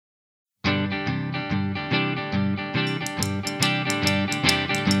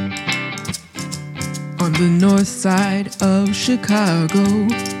On the north side of Chicago,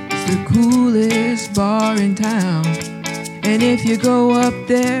 it's the coolest bar in town. And if you go up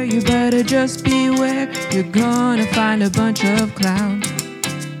there, you better just beware. You're gonna find a bunch of clowns.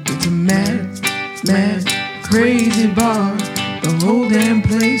 It's a mad, crazy bar. The whole damn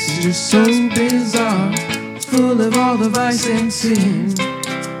place is just so bizarre, full of all the vice and sin.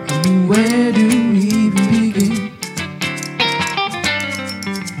 I mean, where do we even begin?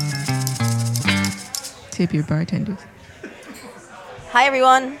 Tip your bartenders. Hi,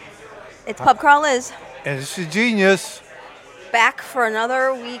 everyone. It's Pub Crawl Liz. And it's a genius. Back for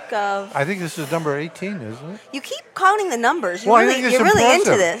another week of... I think this is number 18, isn't it? You keep counting the numbers. Well, I think it's you're really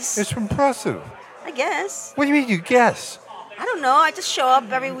impressive. into this. It's impressive. I guess. What do you mean you guess? I don't know. I just show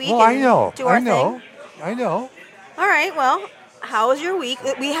up every week Well, and I know. do our thing. I know. All right, well, how was your week?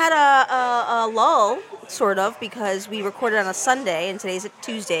 We had a lull, sort of, because we recorded on a Sunday, and today's a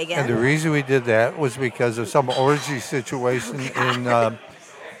Tuesday again. And the reason we did that was because of some orgy situation in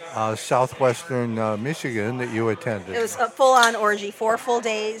southwestern Michigan that you attended. It was a full-on orgy, 4 full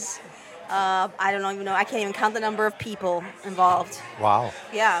days. I don't even know. I can't even count the number of people involved. Wow.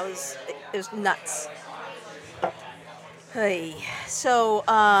 Yeah, it was nuts. Hey, so,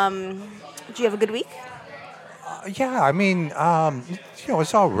 did you have a good week? Yeah, I mean,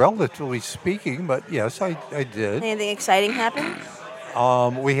 it's all relatively speaking, but yes, I did. Anything exciting happen?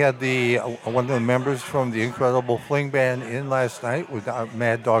 We had one of the members from the Incredible Fling Band in last night with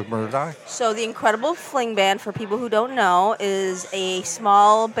Mad Dog Murdoch. So the Incredible Fling Band, for people who don't know, is a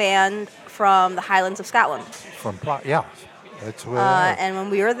small band from the Highlands of Scotland. That's where. And when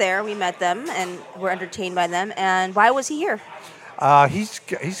we were there, we met them and were entertained by them. And why was he here?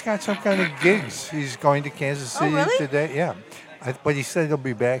 He's got some kind of gigs. He's going to Kansas City today. Yeah. But he said he'll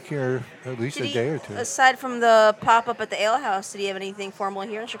be back here at least a day or two. Aside from the pop-up at the Ale House, did he have anything formal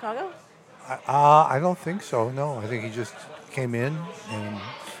here in Chicago? I don't think so, no. I think he just came in and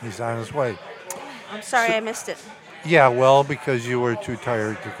he's on his way. I'm sorry I missed it. Yeah, well, because you were too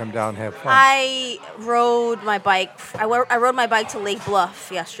tired to come down and have fun. I rode my bike. I rode my bike to Lake Bluff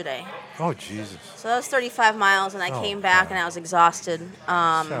yesterday. Oh, Jesus. So that was 35 miles, and I came back, and I was exhausted.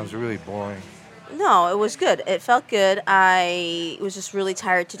 Sounds really boring. No, it was good. It felt good. I was just really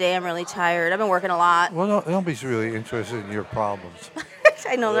tired today. I'm really tired. I've been working a lot. Well, nobody's really interested in your problems.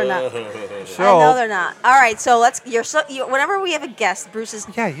 I know they're not. So, I know they're not. All right, so whenever we have a guest, Bruce is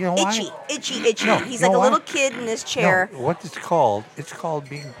itchy. No, He's like a little kid in his chair. No, what it's called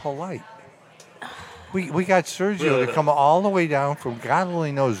being polite. We got Sergio to come all the way down from God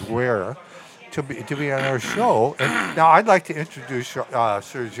only knows where to be on our show. And now I'd like to introduce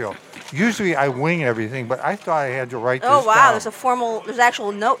Sergio. Usually I wing everything, but I thought I had to write this down. Oh, wow, there's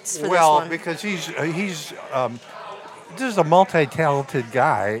actual notes for this one. Well, because he's this is a multi-talented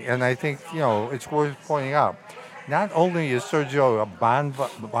guy, and I think, it's worth pointing out. Not only is Sergio a bon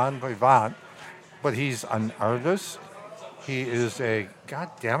vivant, but he's an artist. He is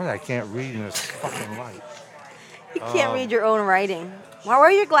God damn it, I can't read in this fucking light. You can't read your own writing. Why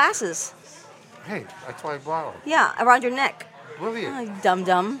wear your glasses? Hey, that's why I brought them. Yeah, around your neck. Brilliant. Oh,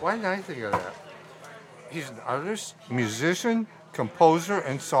 dum-dum. Why didn't I think of that? He's an artist, musician, composer,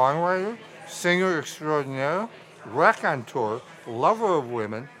 and songwriter, singer extraordinaire, raconteur, lover of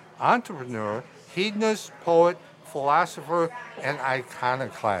women, entrepreneur, hedonist, poet, philosopher, and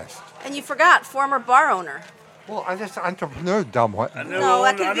iconoclast. And you forgot, former bar owner. Well, I just entrepreneur, dumb one. I never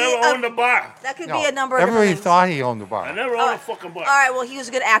owned a bar. That could be a number of everybody different thought he owned the bar. I never owned a fucking bar. All right, well, he was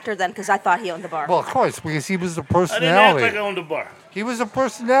a good actor then, because I thought he owned the bar. Well, of course, because he was a I didn't act personality. like I owned a bar. He was a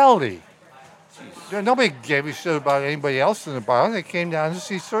personality. Nobody gave a shit about anybody else in the bar. They came down to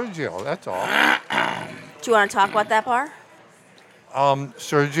see Sergio, that's all. Do you want to talk about that bar?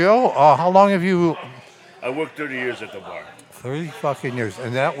 Sergio, how long have you... I worked 30 years at the bar. 30 fucking years.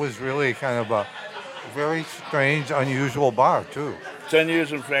 And that was really kind of a very strange, unusual bar, too. 10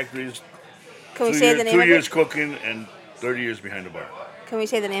 years in factories. Can we say the name 2 of years it? cooking and 30 years behind the bar. Can we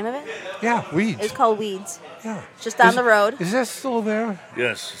say the name of it? Yeah, Weeds. It's called Weeds. Yeah. Just down the road. Is that still there?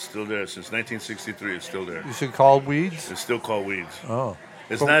 Yes, it's still there. Since 1963, it's still there. Is it called Weeds? It's still called Weeds. Oh.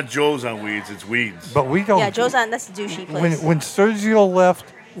 It's not Joe's on Weeds, it's Weeds. But we don't... Yeah, Joe's on, that's the douchey place. When Sergio left,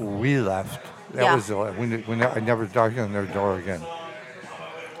 we left. That Yeah. was when I never darkened on their door again.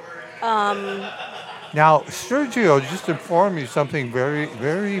 Now, Sergio just informed me something very,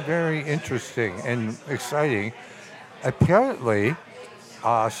 very, very interesting and exciting. Apparently,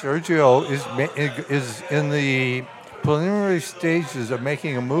 Sergio is in the preliminary stages of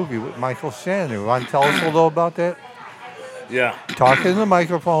making a movie with Michael Shannon. You want to tell us a little about that? Yeah. Talk in the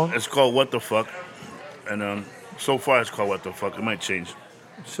microphone. It's called What the Fuck. And so far it's called What the Fuck. It might change.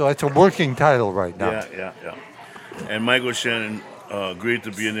 So it's a working title right now. Yeah. And Michael Shannon agreed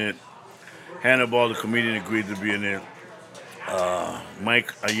to be in it. Hannibal, the comedian, agreed to be in it.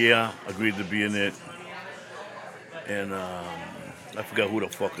 Mike Aya agreed to be in it. And I forgot who the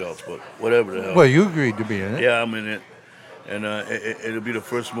fuck else, but whatever the hell. Well, you agreed to be in it. Yeah, I'm in it. And it'll be the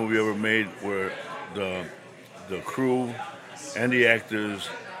first movie ever made where the crew and the actors,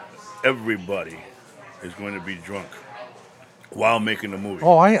 everybody, is going to be drunk while making the movie.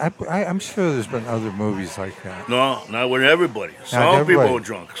 Oh, I'm sure there's been other movies like that. No, not with everybody. Some people are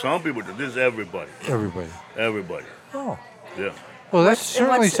drunk. Some people. This is everybody. Everybody. Oh. Yeah. Well, that's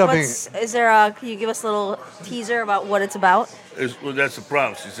certainly something. Is there can you give us a little teaser about what it's about? Well, that's the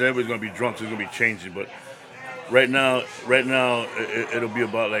problem. She said everybody's going to be drunk, so it's going to be changing. But right now, it'll be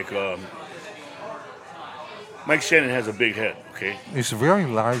about like Mike Shannon has a big head. Okay. It's a very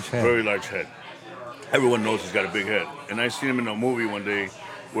large head. Very large head. Everyone knows he's got a big head. And I seen him in a movie one day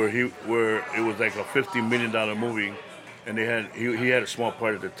where it was like a $50 million movie, and he had a small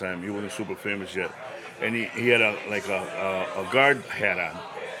part at the time. He wasn't super famous yet, and he had a guard hat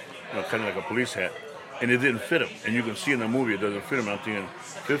on, kind of like a police hat, and it didn't fit him. And you can see in the movie it doesn't fit him. I'm thinking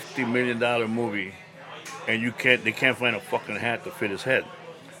 $50 million movie, and they can't find a fucking hat to fit his head.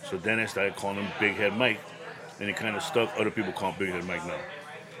 So then I started calling him Big Head Mike, and it kind of stuck. Other people call him Big Head Mike now.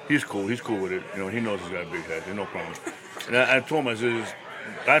 He's cool. He's cool with it. He knows he's got a big head. There's no problem. And I told him, I said,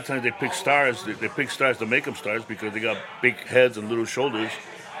 a lot of times they pick stars. They pick stars to make them stars because they got big heads and little shoulders,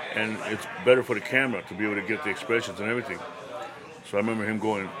 and it's better for the camera to be able to get the expressions and everything. So I remember him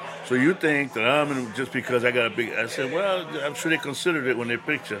going, so you think that I'm in just because I got a big... I said, well, I'm sure they considered it when they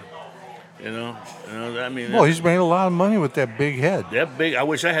picked you. I mean... Well, he's made a lot of money with that big head. That big... I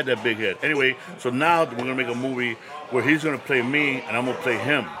wish I had that big head. Anyway, so now we're going to make a movie where he's going to play me and I'm going to play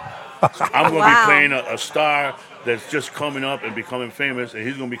him. I'm going to be playing a star that's just coming up and becoming famous, and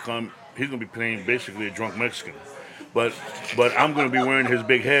he's going to be playing basically a drunk Mexican. But I'm going to be wearing his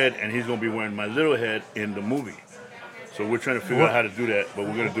big head, and he's going to be wearing my little head in the movie. So we're trying to figure out how to do that, but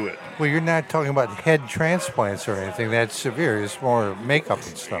we're going to do it. Well, you're not talking about head transplants or anything. That's severe. It's more makeup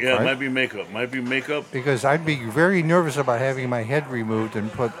and stuff, Yeah, right? it might be makeup. Because I'd be very nervous about having my head removed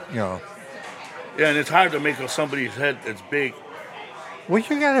and put, Yeah, and it's hard to make somebody's head that's big. Well,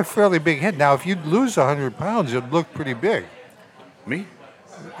 you got a fairly big head. Now, if you'd lose 100 pounds, it'd look pretty big. Me?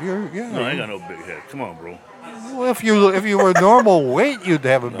 No, I ain't got no big head. Come on, bro. Well, if you were normal weight, you'd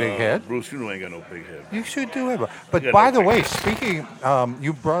have a big head. Bruce, you know I ain't got no big head. You should do have But by the way, speaking,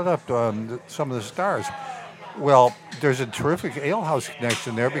 you brought up some of the stars. Well, there's a terrific Ale House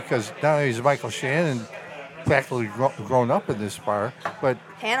connection there because not only is Michael Shannon practically grown up in this bar, but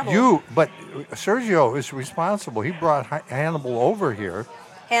Sergio is responsible. He brought Hannibal over here.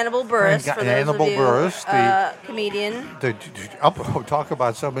 Hannibal Buress, for those of you, the comedian. Talk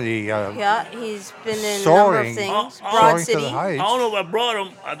about somebody. He's been in a number of things. Broad City. I don't know if I brought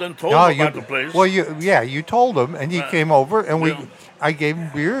him. I done told him about the place. Well, you told him, and he came over, and I gave him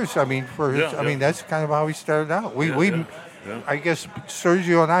beers. I mean, that's kind of how he started out. I guess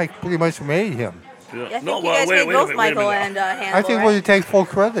Sergio and I pretty much made him. Yeah. I think you guys made both Michael and Hannibal. I think we take full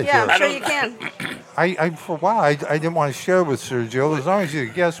credit. Yeah, here. I'm sure you can. For a while, I didn't want to share with Sergio. As long as you're a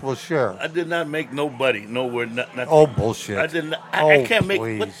guest, we'll share. I did not make nobody nowhere. Oh, bullshit. I did not. I can't make.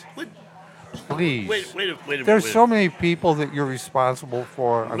 What? Please. Wait a minute. There's so many people that you're responsible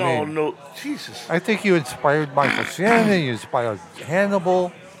for. No, Jesus. I think you inspired Michael Shannon. You inspired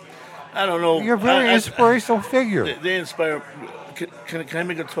Hannibal. I don't know. You're a very inspirational figure. They inspire. Can I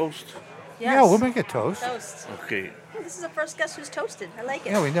make a toast? Yes. Yeah, we'll make a toast. Okay. This is the first guest who's toasted. I like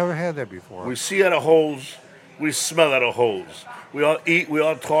it. Yeah, we never had that before. We see out of holes. We smell out of holes. We all eat. We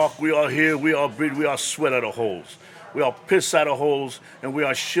all talk. We all hear. We all breathe. We all sweat out of holes. We all piss out of holes, and we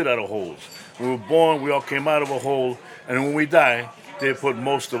all shit out of holes. When we were born, we all came out of a hole, and when we die, they put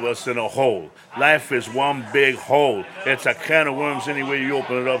most of us in a hole. Life is one big hole. It's a can of worms any way you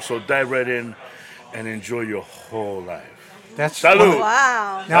open it up, so dive right in and enjoy your whole life. That's salud.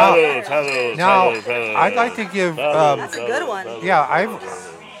 Wow. Salud. I'd like to give. That's a good one. Yeah,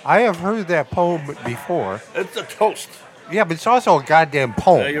 I have heard that poem before. It's a toast. Yeah, but it's also a goddamn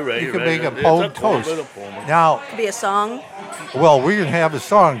poem. Yeah, you're right. You can make a poem toast. Now, could be a song. Well, we're gonna have a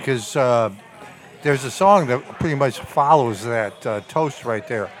song because there's a song that pretty much follows that toast right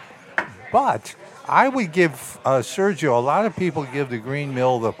there. But I would give Sergio. A lot of people give the Green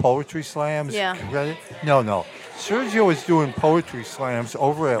Mill the poetry slams credit. No. Sergio is doing poetry slams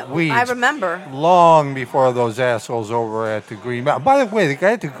over at Weeds. I remember. Long before those assholes over at the Green Mill. By the way, the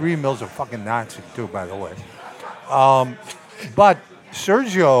guy at the Green Mill's a fucking Nazi too, by the way. But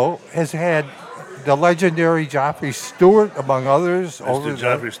Sergio has had the legendary Joffrey Stewart, among others. Mr.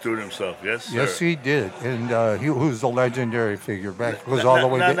 Joffrey Stewart himself, yes, sir. Yes, he did, and he was a legendary figure. Back goes all the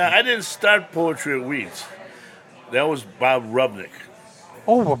way. Now, I didn't start poetry at Wheats. That was Bob Rubnick.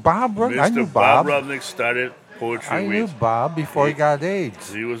 Oh, well, Bob Rubnick. I knew Mr. Bob. Bob Rubnick started poetry I at knew Wheats. Bob before he got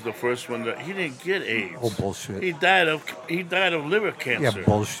AIDS. He was the first one that he didn't get AIDS. Oh, bullshit. He died of liver cancer. Yeah,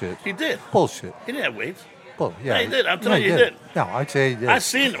 bullshit. He did. Bullshit. He didn't have AIDS. Bull. Yeah, he did. I'm telling you, he did. No, I'd say he did. I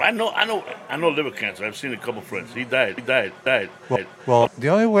seen him. I know liver cancer. I've seen a couple friends. He died. Well, the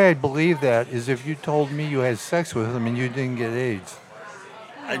only way I'd believe that is if you told me you had sex with him and you didn't get AIDS.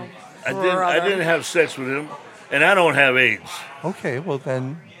 I didn't have sex with him, and I don't have AIDS. Okay, well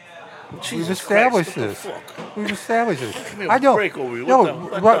then. Jesus We've established Christ, this. what the fuck? We've established this. Give me a I don't. break over here. No,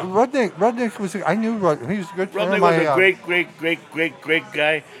 What the- Rudnick was. I knew Rudnick. He was a good friend Rubnick of was my. a great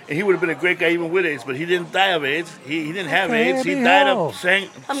guy, and he would have been a great guy even with AIDS, but he didn't die of AIDS. He didn't have Okay, AIDS. He anyhow. died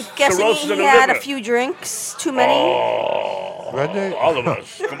of I'm guessing cirrhosis of he the had liver. a few drinks, too many. Oh, Rudnick? all of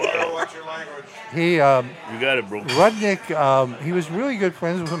us. Come on. Watch your language. He You got it, bro. Rudnick. He was really good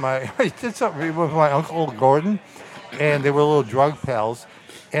friends with my. He did something with my uncle Gordon, and they were little drug pals.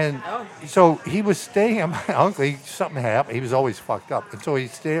 And so he was staying at my uncle. Something happened. He was always fucked up, and so he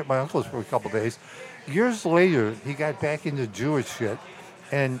stayed at my uncle's for a couple of days. Years later, he got back into Jewish shit,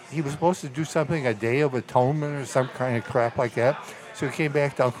 and he was supposed to do something, a Day of Atonement or some kind of crap like that. So he came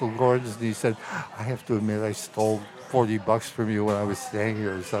back to Uncle Gordon's, and he said, "I have to admit, I stole $40 from you when I was staying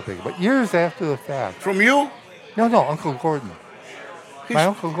here or something." But years after the fact. From you? No, Uncle Gordon. My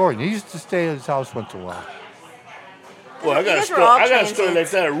Uncle Gordon. He used to stay at his house once in a while. Well, I got guys were all a story like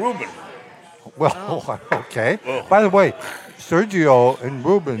transients. that at Reuben. Well, okay. Oh. By the way, Sergio and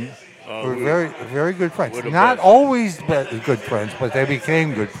Ruben were we- very, very good friends. we're the Not best. always good friends, but they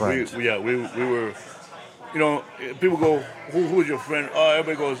became good friends. We were, you know, people go, who's your friend? Oh,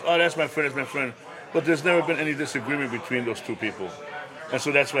 everybody goes, oh, that's my friend. But there's never been any disagreement between those two people. And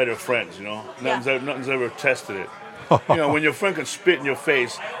so that's why they're friends, you know? Nothing's ever tested it. You know, when your friend can spit in your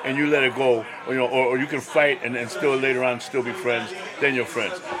face and you let it go, or, you know, or you can fight and still later on still be friends, then you're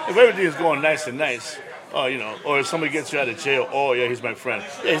friends. If everything is going nice and nice, oh, you know, or if somebody gets you out of jail, oh, yeah, he's my friend.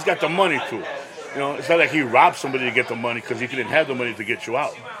 Yeah, he's got the money too. You know, it's not like he robbed somebody to get the money because he didn't have the money to get you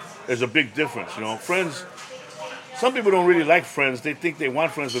out. There's a big difference, you know. Friends, some people don't really like friends. They think they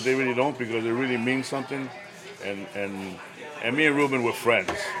want friends, but they really don't because they really mean something. And me and Ruben were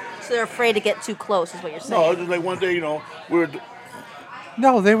friends. So they're afraid to get too close, is what you're No, it saying. was like one day, you know, we were.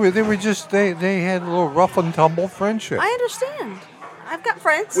 No, they were just they had a little rough and tumble friendship. I understand. I've got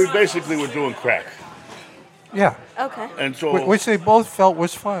friends. We basically were doing crack. Yeah, Okay. And so, which they both felt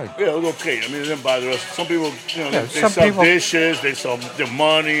was fine. yeah, it was okay. I mean, it didn't bother us. Some people, you know, Yeah, they some sell people- dishes, they sell their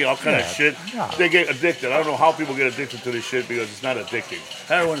money, all kind of Yeah, shit. yeah. They get addicted. I don't know how people get addicted to this shit because it's not addicting.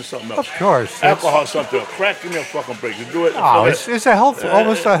 Heroin is something else. Of course. that's- Alcohol is something else. Crack, give me a fucking break. You do it. Oh, it's it's a health,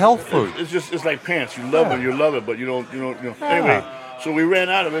 almost a health food. It's like pants. You love it, but you don't. Anyway, so we ran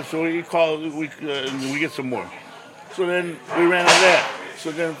out of it. So he called. We get some more. So then we ran out of that. So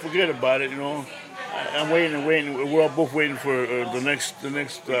then forget about it. You know, I'm waiting. We're all both waiting for the next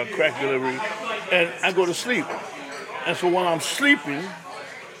crack delivery, and I go to sleep. And so while I'm sleeping,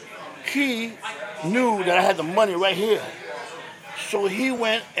 he knew that I had the money right here. So he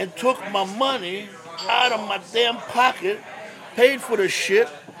went and took my money out of my damn pocket, paid for the shit,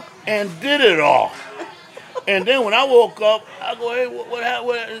 and did it all. And then when I woke up, I go, hey, what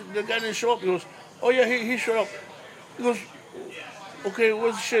happened? The guy didn't show up. He goes, oh yeah, he showed up. He goes, okay,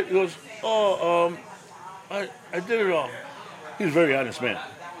 what's the shit? He goes, I did it all. He's a very honest man.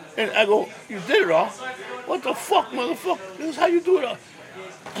 And I go, you did it all? What the fuck, motherfucker? This is how you do it all.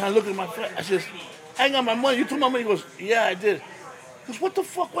 And I look at my friend, I says, I ain't got my money. You took my money? He goes, yeah, I did. He goes, what the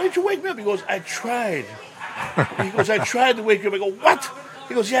fuck? Why didn't you wake me up? He goes, I tried. He goes, I tried to wake you up. I go, what?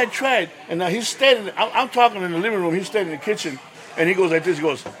 He goes, yeah, I tried. And now he's standing, I'm talking in the living room, he's standing in the kitchen, and he goes like this, he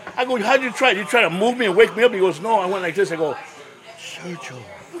goes, I go, how'd you try? You try to move me and wake me up? He goes, no, I went like this. I go, Sergio,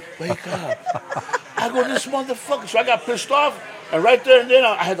 wake up. I go, this motherfucker. So I got pissed off, and right there and then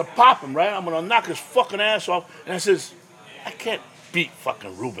I had to pop him, right? I'm gonna knock his fucking ass off. And I says, I can't beat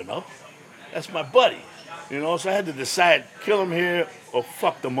fucking Ruben up. That's my buddy. You know, so I had to decide, kill him here or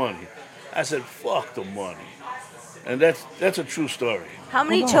fuck the money. I said, fuck the money. And that's a true story. How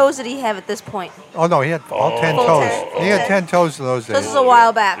many toes did he have at this point? Oh no, he had all 10 Full toes. 10? He had Okay. 10 toes in those So this days. is a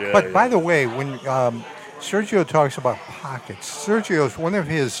while back. Yeah. But by the way, when Sergio talks about pockets, one of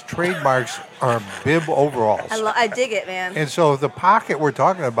his trademarks are bib overalls. I dig it, man. And so the pocket we're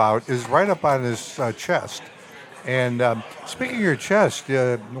talking about is right up on his chest. And speaking of your chest,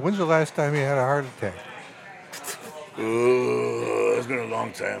 when's the last time you had a heart attack? It's been a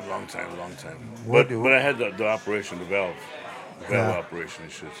long time. But I had the operation, the valve operation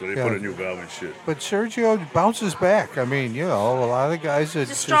and shit. So they put a new valve and shit. But Sergio bounces back. I mean, a lot of guys that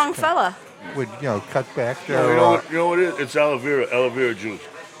He's a strong fella. would, cut back You there. know what it is? It's aloe vera juice,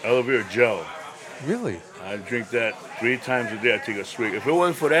 aloe vera gel. Really? I drink that 3 times a day. I take a swig. If it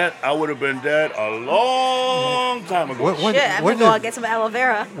wasn't for that, I would have been dead a long time ago. Shit, I'm going to go out and get some aloe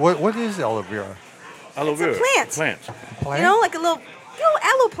vera. What is aloe vera? Aloe vera. Plant. Plant? Like a little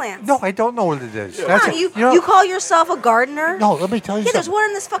aloe plant. No, I don't know what it is. Come on, you call yourself a gardener? No, let me tell you Yeah, there's something. one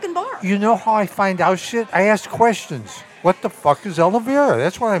in this fucking bar. You know how I find out shit? I ask questions. What the fuck is aloe vera?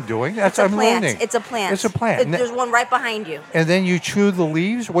 That's what I'm doing. It's a plant. learning. It's a plant. It's a plant. There's one right behind you. And then you chew the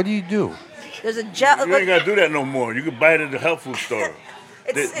leaves? What do you do? There's a gel. You ain't got to do that no more. You can buy it at the health food store.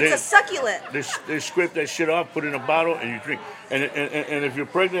 It's a succulent. They scrape that shit off, put it in a bottle, and you drink. And if you're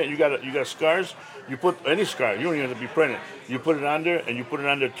pregnant, you got scars. You put any scar. You don't even have to be pregnant. You put it on there, and you put it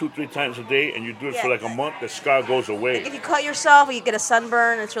on there 2-3 times a day, and you do it for like a month. The scar goes away. Like if you cut yourself or you get a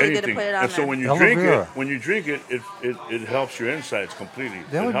sunburn, it's really good to put it on and so there. when you drink it, it helps your insides completely.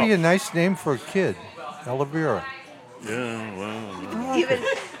 That would be a nice name for a kid. Aloe vera. Yeah, well.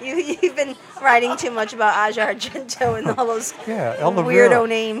 You've been writing too much about Aja Argento and all those aloe weirdo vera.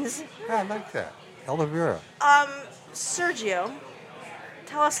 names. Yeah, I like that. Aloe vera. Sergio,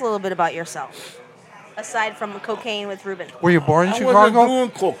 tell us a little bit about yourself. Aside from cocaine with Ruben. Were you born in I Chicago?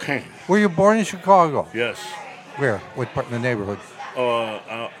 wasn't doing cocaine. Were you born in Chicago? Yes. Where? What part in the neighborhood?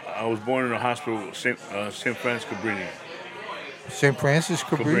 I was born in a hospital, St. Francis Cabrini. St. Francis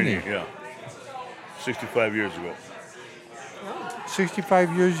Cabrini. Yeah. 65 years ago.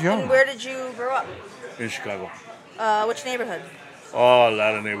 65 years young. And where did you grow up? In Chicago. Which neighborhood? Oh, a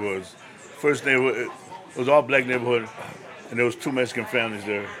lot of neighborhoods. First neighborhood, it was all black neighborhood, and there was 2 Mexican families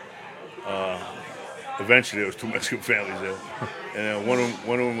there. Eventually, there was 2 Mexican families there, and one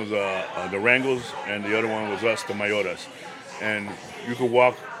of them was the Rangels, and the other one was us, the Mayoras. And you could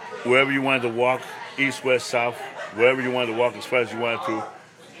walk wherever you wanted to walk, east, west, south, wherever you wanted to walk as far as you wanted to.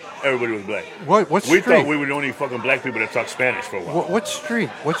 Everybody was black. What we street? thought we were the only fucking black people that talked Spanish for a while. What street?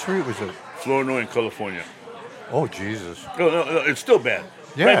 What street was it? Florida in California. Oh, Jesus. No, it's still bad.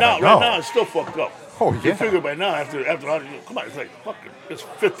 Yeah, right now, it's still fucked up. Oh, You yeah. figure by now, after come on, it's like fucking, it's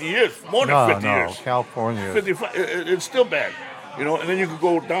 50 years, more than 50 years. California. 55, it's still bad, And then you could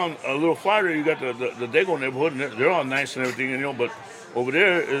go down a little farther. You got the Dago neighborhood, and they're all nice and everything, but over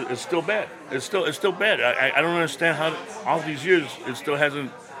there, it's still bad. It's still bad. I don't understand how all these years it still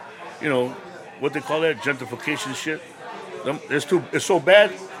hasn't, what they call that gentrification shit. It's so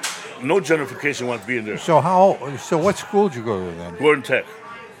bad. No gentrification wants to be in there. So what school did you go to then? Gordon Tech.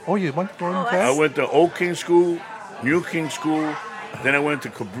 Oh, you went to Gordon Tech? I went to Old King School, New King School. Then I went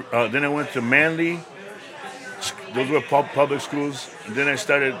to Manly. Those were public schools. And then I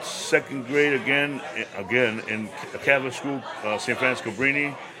started second grade again in a Catholic school, St. Francis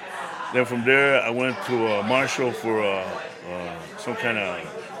Cabrini. Then from there I went to Marshall for some kind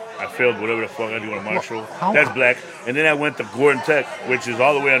of. I failed whatever the fuck I do at Marshall. That's black. And then I went to Gordon Tech, which is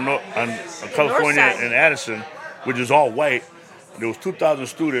all the way on California and Addison, which is all white. There was 2,000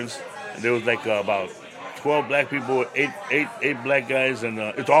 students, and there was like about 12 black people, eight black guys, and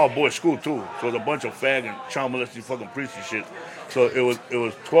it's all boys school too. So it was a bunch of fag and child molesting fucking priests and shit. So it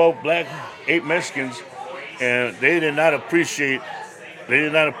was 12 black, 8 Mexicans, and they did not appreciate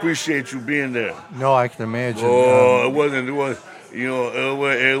you being there. No, I can imagine. Oh, it wasn't. It was.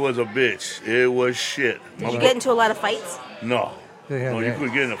 It was a bitch. It was shit. Did you get into a lot of fights? No. You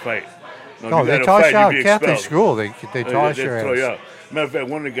couldn't get in a fight. No, they toss you out. Catholic school, they toss your ass. Throw you out. Matter of fact,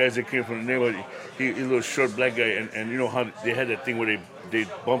 one of the guys that came from the neighborhood, he's a little short black guy, and you know how they had that thing where they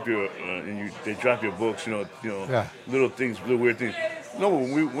bump your and they drop your books, Yeah. little things, little weird things. No,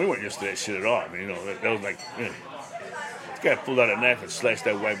 we weren't used to that shit at all. I mean, that was like. This guy pulled out a knife and slashed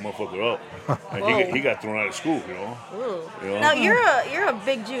that white motherfucker up. And he got thrown out of school, Ooh. Now you're a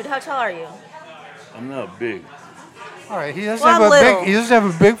big dude. How tall are you? I'm not big. All right, he doesn't have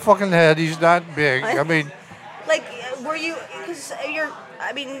a big fucking head. He's not big. I mean, like, were you? Because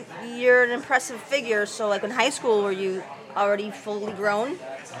you're an impressive figure. So, like, in high school, were you already fully grown?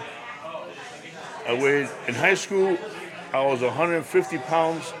 I weighed in high school. I was 150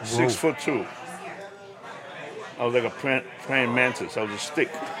 pounds, 6'2". I was like a praying mantis. I was a stick.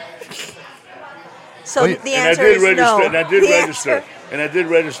 So the answer is no. And I did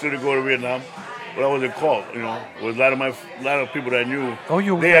register to go to Vietnam, but I wasn't called. There was a lot of people that I knew.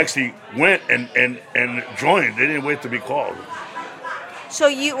 They actually went and joined. They didn't wait to be called. So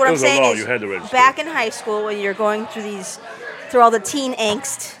what I'm saying is, you had to register. Back in high school, when you're going through all the teen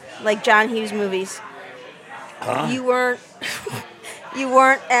angst, like John Hughes movies, you weren't you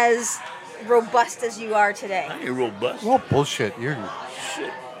weren't as robust as you are today. I ain't robust. Well, bullshit. You're.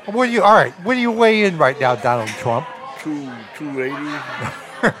 Shit. What do you? All right. What do you weigh in right now, Donald Trump? 280.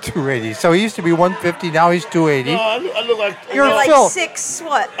 280. So he used to be 150. Now he's 280. No, I look like You're You're like Phil. 6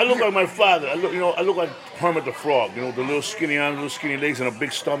 what? I look like my father. I look like Hermit the Frog. You know, the little skinny arms, little skinny legs, and a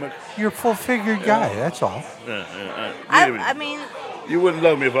big stomach. You're a full-figured guy. That's all. I mean, you wouldn't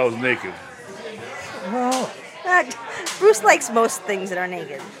love me if I was naked. Well, Bruce likes most things that are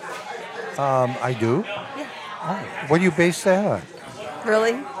naked. I do. Yeah. Oh, what do you base that on?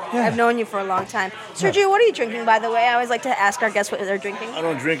 Really? Yeah. I've known you for a long time. Sergio, what are you drinking, by the way? I always like to ask our guests what they're drinking. I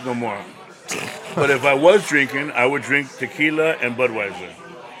don't drink no more. But if I was drinking, I would drink tequila and Budweiser.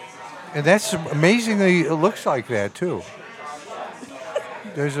 And that's amazingly. It looks like that too.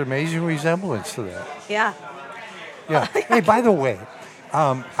 There's an amazing resemblance to that. Yeah. Yeah. Hey, by the way,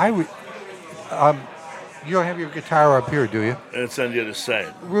 you don't have your guitar up here, do you? And it's on the other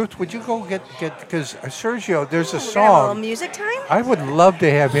side. Ruth, would you go get because Sergio, there's a We're gonna have a little song. music time? I would love to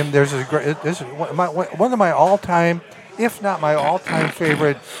have him. There's a great. This is one of my all-time, if not my all-time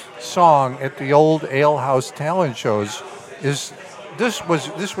favorite song at the old Ale House talent shows. Is this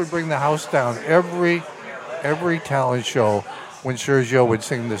would bring the house down every talent show when Sergio would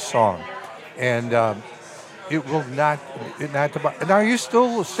sing this song, and it will not. And are you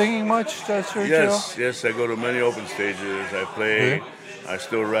still singing much, Sergio? Yes, I go to many open stages. I play. I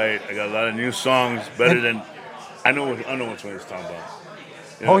still write. I got a lot of new songs, better than I know which one he's talking about.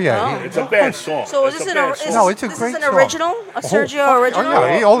 You know, Oh yeah, it's a bad song. So It's is this a bad song. No, it's a this great an song. original? A Sergio fuck- original? Oh,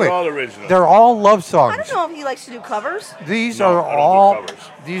 yeah, They're all original. They're all love songs. I don't know if he likes to do covers. These No, are I don't do all covers.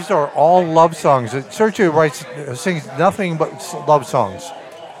 these are all love songs. Sergio sings nothing but love songs,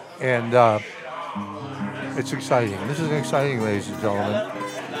 and it's exciting. This is exciting, ladies and gentlemen.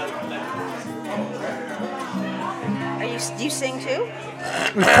 Do you sing too?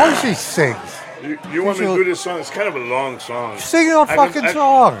 Of course he sings. You want me to do this song? It's kind of a long song. Sing a I can- fucking I-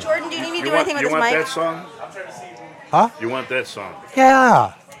 song. Jordan, do you need me to do You want, anything with you this want mic? that song? Huh? You want that song?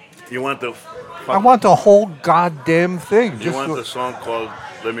 Yeah. You want the? I want the whole goddamn thing. You want the song called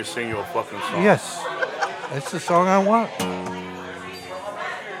 "Let Me Sing You a Fucking Song"? Yes. That's the song I want.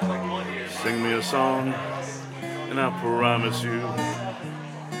 Sing me a song, and I promise you,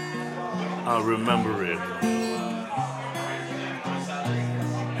 I'll remember it.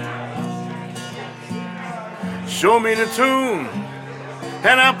 Show me the tune,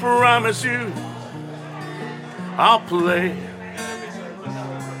 and I promise you, I'll play.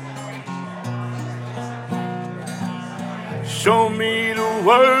 Show me the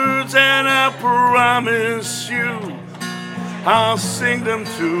words, and I promise you, I'll sing them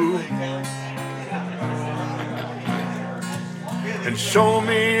too. And show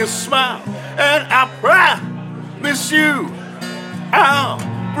me a smile, and I promise you, I'll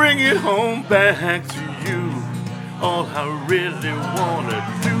bring it home back to you. All I really wanna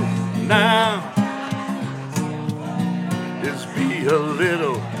do now is be a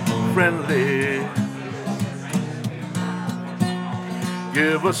little friendly.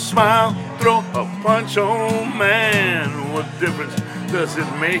 Give a smile, throw a punch, oh man, what difference does it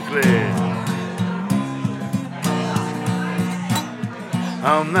make, lad?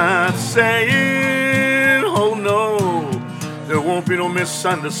 I'm not saying, oh no, there won't be no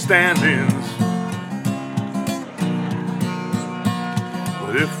misunderstandings.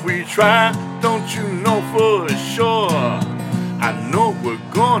 But if we try, don't you know for sure, I know we're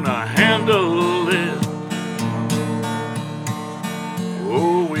gonna handle it.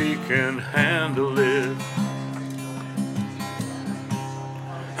 Oh, we can handle it.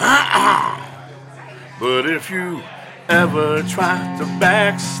 But if you ever try to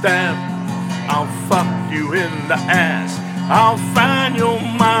backstab, I'll fuck you in the ass. I'll find your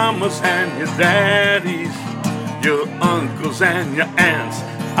mamas and your daddies, your uncles and your aunts.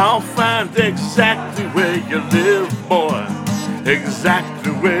 I'll find exactly where you live, boy,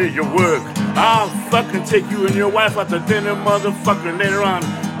 exactly where you work. I'll fucking take you and your wife out to dinner, motherfucker, and later on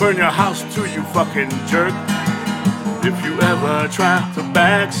burn your house too, you fucking jerk. If you ever try to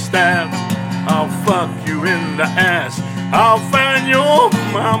backstab, I'll fuck you in the ass. I'll find your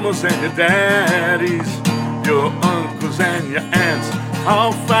mamas and your daddies, your uncles and your aunts.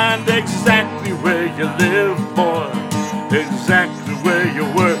 I'll find exactly where you live, boy, exactly where you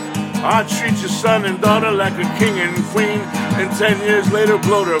work. I'll treat your son and daughter like a king and queen, and 10 years later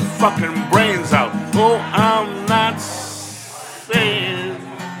blow their fucking brains out. Oh, I'm not saying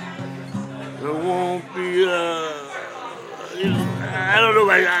there won't be I don't know.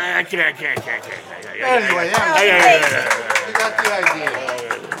 I can't. Anyway, Hey, you got the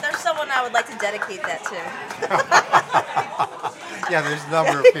idea. there's someone I would like to dedicate that to. Yeah, there's a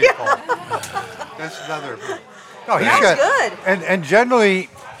number of people. There's another. No, he's That's got good. And generally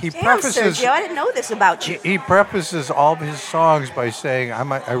he Damn, prefaces Sergio, I didn't know this about you. he prefaces all of his songs by saying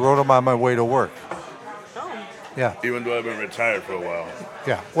I wrote them on my way to work. Oh. Yeah, Even though I've been retired for a while.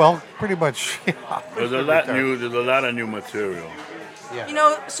 yeah. Well, pretty much. Yeah. There's a lot new. There's a lot of new material. You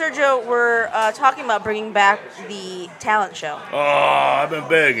know, Sergio, we're talking about bringing back the talent show. Oh, I've been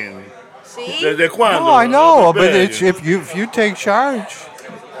begging. See? Desde cuando? No, I know, I've been but it's begging. if you take charge.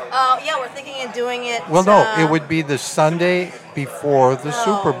 Yeah, we're thinking of doing it. Well, no, it would be the Sunday before the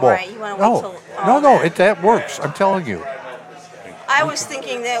Super Bowl. right, you wanna wait no, till no, all no, that. that works. I'm telling you. I was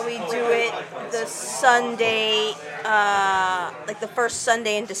thinking that we do it the Sunday, like the first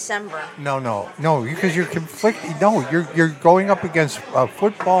Sunday in December. No, because you're conflicting. No, you're going up against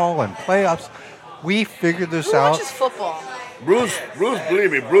football and playoffs. We figured this Who out. watches football? Bruce,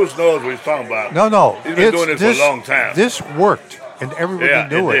 believe me, Bruce knows what he's talking about. No, He's been doing this for a long time. This worked, and everybody Yeah,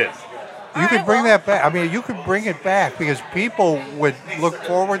 knew it it. did. You All could right, bring well- that back. I mean, you could bring it back because people would look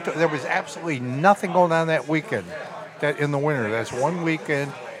forward to. There was absolutely nothing going on that weekend. That in the winter, that's one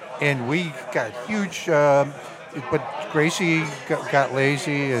weekend, and we got huge. But Gracie got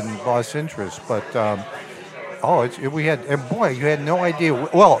lazy and lost interest. But we had, and boy, you had no idea.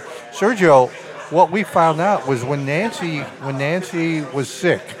 Well, Sergio, what we found out was when Nancy was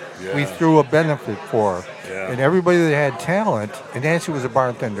sick, we Yeah. threw a benefit for her, Yeah. and everybody that had talent. And Nancy was a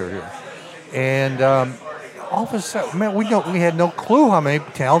bartender here, and all of a sudden, man, we had no clue how many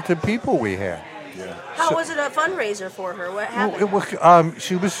talented people we had. How was it a fundraiser for her? What happened? Well, it was,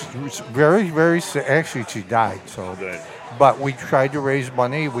 she was very, very sick. Actually, she died. So, Right. but we tried to raise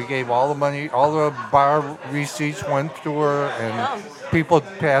money. We gave all the money, all the bar receipts went to her, and Oh. people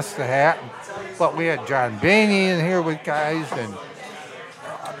passed the hat. But we had John Bainey in here with guys, and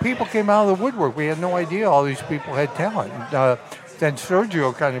people came out of the woodwork. We had no idea all these people had talent. Then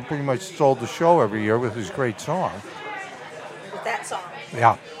Sergio kind of pretty much stole the show every year with his great song. With that song.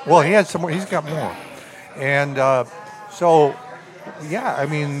 Yeah. Well, he had some. He's got more, and so yeah. I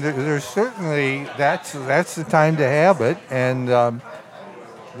mean, there's certainly that's the time to have it, and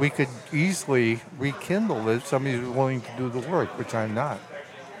we could easily rekindle it if somebody's willing to do the work, which I'm not.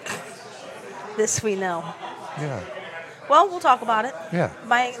 This we know. Yeah. Well, we'll talk about it. Yeah.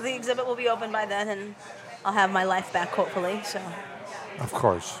 The exhibit will be open by then, and I'll have my life back, hopefully. So Of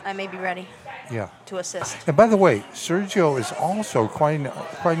course. I may be ready Yeah. to assist. And by the way, Sergio is also quite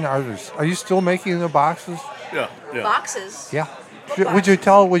an artist. Are you still making the boxes? Yeah. Boxes. Yeah. What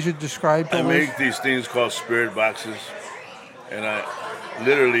Would you describe I to us? make these things called spirit boxes, and I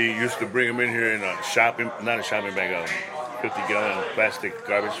literally used to bring them in here in not a shopping bag, a 50-gallon plastic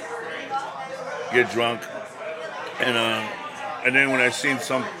garbage. Get drunk, and then when I seen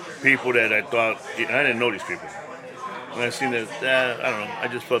some people that I thought I didn't know these people, when I seen that I don't know, I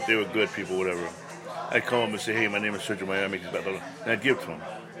just felt they were good people, whatever. I'd come up and say, "Hey, my name is Sergio Miami," and I'd give it to them.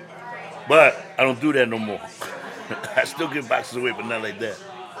 But I don't do that no more. I still give boxes away, but not like that.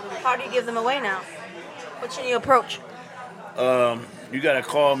 How do you give them away now? What's your new approach? You gotta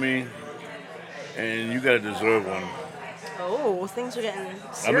call me, and you gotta deserve one. Oh, things are getting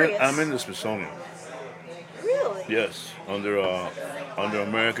serious. I'm in the Smithsonian. Really? Yes, under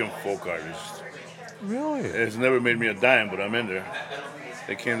American Folk Artists. Really? It's never made me a dime, but I'm in there.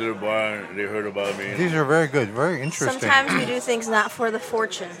 They came to the bar, they heard about me. These are very good, very interesting. Sometimes we do things not for the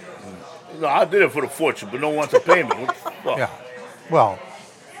fortune. No, I did it for the fortune, but no one wants to pay me. What the fuck? Yeah. Well,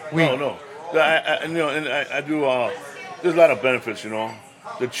 No. I do. There's a lot of benefits,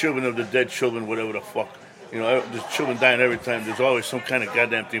 The children of the dead children, whatever the fuck. There's children dying every time. There's always some kind of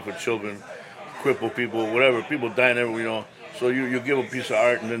goddamn thing for children, crippled people, whatever. People dying everywhere, So you give a piece of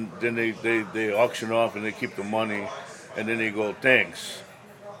art, and then they auction off, and they keep the money, and then they go, thanks.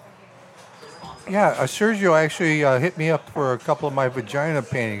 yeah, Sergio actually hit me up for a couple of my vagina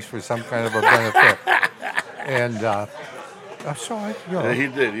paintings for some kind of a benefit. And so And he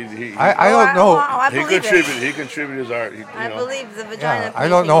did. He I don't know. Wow, I he believe contributed. it. He contributed his art. I believe the vagina. Yeah, I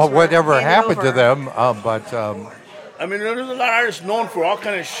don't know paintings were whatever handed happened to over. them, but I mean, there's a lot of artists known for all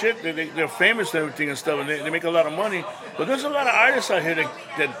kind of shit. They're famous and everything and stuff, and they make a lot of money. But there's a lot of artists out here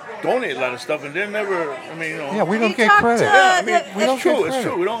that donate a lot of stuff, and they're never. yeah, we Have you don't get talked credit. to- Yeah, I mean, we don't it's true. get It's credit.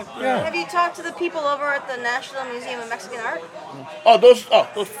 true. We don't. Yeah. Have you talked to the people over at the National Museum of Mexican Art? Those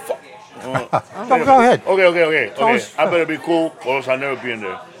fuck. No, go ahead. Okay. us- I better be cool, or else I'll never be in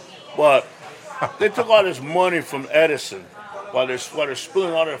there. But they took all this money from Edison while they're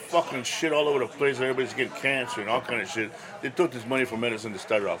spilling all their fucking shit all over the place. Everybody's getting cancer and all kind of shit. They took this money from Edison to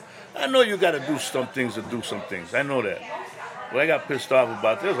start off. I know you got to do some things to do some things. I know that. what I got pissed off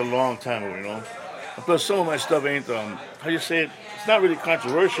about, that was a long time ago, you know. And plus, some of my stuff ain't, how you say it? It's not really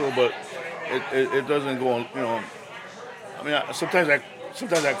controversial, but it doesn't go on, you know. I mean, sometimes I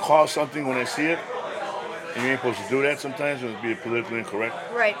call something when I see it, and you ain't supposed to do that sometimes, and it'd be politically incorrect.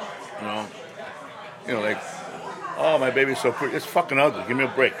 Right. You know, like, oh, my baby's so pretty. It's fucking ugly. Give me a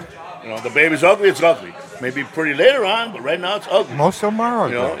break. You know, the baby's ugly, it's ugly. Maybe pretty later on, but right now it's ugly. Most of them are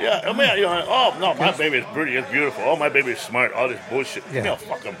ugly. You know, yeah. I mean, you know, oh, no, my baby is pretty, it's beautiful. Oh, my baby is smart, all this bullshit. Give me a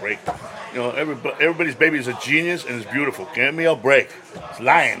fucking break. You know, everybody's baby is a genius and is beautiful. Give me a break. It's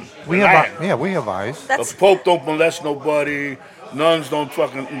lying. We have eyes. The Pope don't molest nobody. Nuns don't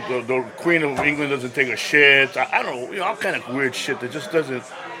fucking, the Queen of England doesn't take a shit. I don't know, you know, all kind of weird shit that just doesn't,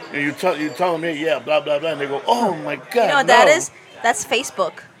 you know, you telling me, yeah, blah, blah, blah, and they go, oh my God, You know what that is? That's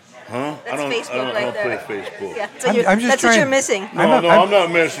Facebook. Huh? That's I don't play there. Facebook. Yeah, so I'm just that's what you're missing. I'm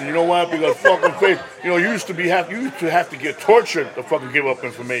not missing. You know why? Because fucking face. You know, you used to have to get tortured to fucking give up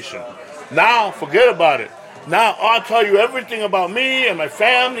information. Now, forget about it. Now, I'll tell you everything about me and my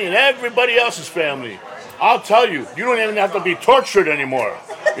family and everybody else's family. I'll tell you. You don't even have to be tortured anymore.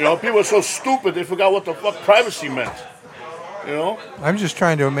 You know, people are so stupid they forgot what the fuck privacy meant. You know? I'm just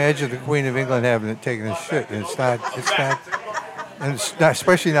trying to imagine the Queen of England having it taking a shit, and it's not, and it's not,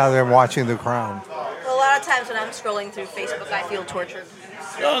 especially now that I'm watching The Crown. Well, a lot of times when I'm scrolling through Facebook, I feel tortured.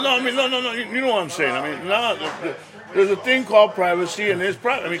 No. You know what I'm saying. I mean, now there's a thing called privacy, and there's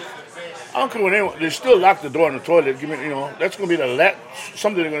I mean, I don't care what anyone. They still lock the door in the toilet. Give me, you know, that's going to be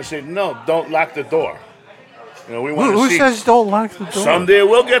something they're going to say. No, don't lock the door. You know, we want Who to see. says don't lock the door? Someday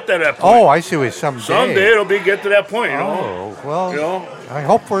we'll get to that point. Oh, I see. It's someday. Someday it'll get to that point. You know. Oh well. You know. I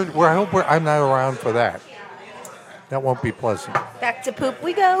hope I'm not around for that. That won't be pleasant. Back to poop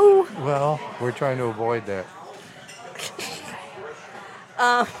we go. Well, we're trying to avoid that.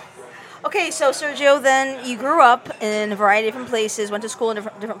 Okay, so Sergio, then you grew up in a variety of different places, went to school in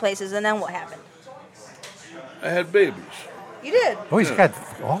different places, and then what happened? I had babies. You did? Oh, he's got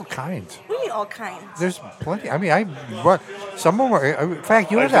all kinds. What do you mean all kinds? There's plenty. I mean, some of them were. In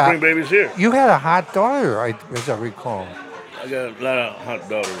fact, I used to bring babies here. You had a hot daughter, as I recall. I got a lot of hot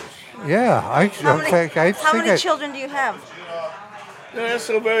daughters. Yeah, How many children do you have? Yeah, that's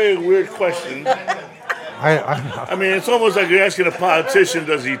a very weird question. I mean, it's almost like you're asking a politician,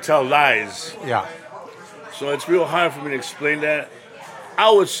 does he tell lies? Yeah. So it's real hard for me to explain that. I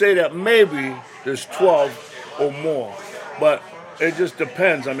would say that maybe there's 12 or more, but it just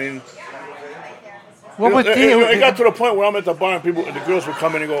depends. I mean, it got to the point where I'm at the bar and the girls would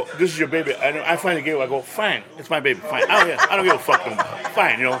come in and go, "This is your baby." I finally gave. I go, "Fine, it's my baby. Fine. I don't give a fuck no more.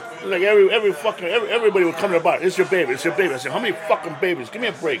 Fine, you know." Like everybody would come to the bar. It's your baby. It's your baby. I said, "How many fucking babies? Give me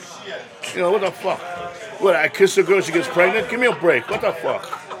a break." You know what the fuck? What? I kiss a girl, she gets pregnant. Give me a break. What the fuck?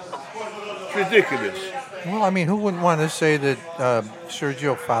 It's ridiculous. Well, I mean, who wouldn't want to say that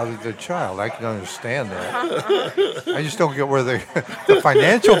Sergio fathered the child? I can understand that. I just don't get where the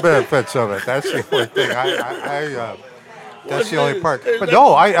financial benefits of it. That's the only thing. That's the only part. But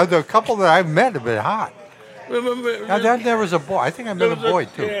no, the couple that I've met have been hot. Now, there was a boy. I think I met a boy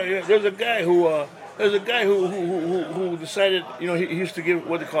too. Yeah. There's a guy who decided. You know, he used to give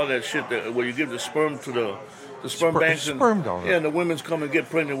what they call that shit where you give the sperm to the sperm banks and sperm donor. Yeah, and the women's come and get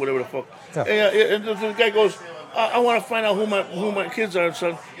pregnant, whatever the fuck. Yeah. And the guy goes, I want to find out who my kids are,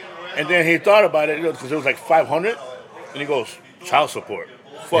 son. And then he thought about it, because it was like 500, and he goes, child support.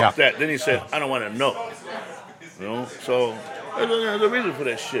 Fuck that. Then he said, I don't want to know. You know, so there's a reason for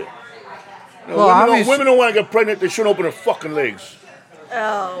that shit. You know, women don't want to get pregnant. They shouldn't open their fucking legs.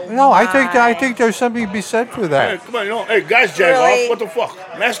 Oh. No, I think there's something to be said for that. Hey, come on, hey, guys, jag off. What the fuck?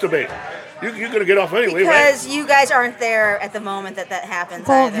 Masturbate. You're gonna get off anyway, because right? you guys aren't there at the moment that happens.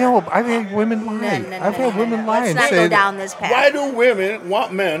 Well, either. I've had women lie. I've had women lie and Let's not say go down this path. Why do women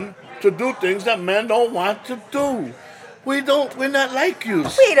want men to do things that men don't want to do? We're not like you.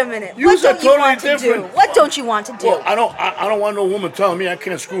 Wait a minute. Yous What are don't you totally want to different. do? What don't you want to do? Well, I don't want no woman telling me I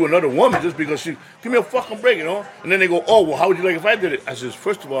can't screw another woman just because she give me a fucking break, you know. And then they go, oh, well, how would you like if I did it? I says,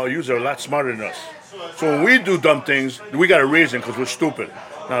 first of all, yous are a lot smarter than us. So when we do dumb things, we got a reason because we're stupid.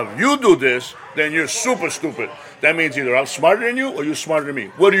 Now, if you do this, then you're super stupid. That means either I'm smarter than you or you're smarter than me.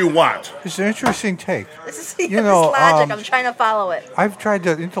 What do you want? It's an interesting take. This is logic. I'm trying to follow it. I've tried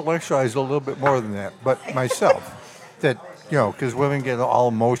to intellectualize a little bit more than that, but myself, that, because women get all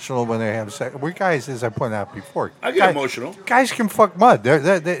emotional when they have sex. We guys, as I pointed out before, I get emotional. Guys can fuck mud.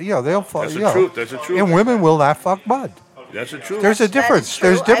 They'll fuck. That's the truth. That's the truth. And women will not fuck mud. That's the truth. There's a difference.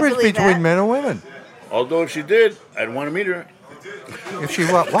 There's a difference between men and women. Although if she did, I'd want to meet her. If she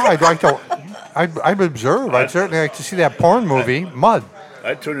I'd like to. I'd observe. I'd certainly like to see that porn movie, Mud.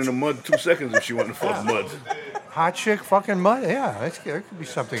 I'd turn into mud 2 seconds if she wanted to fuck mud. Hot chick fucking money. Yeah, there could be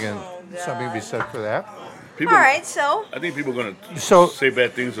something to be said for that. People, All right, so I think people are gonna So- say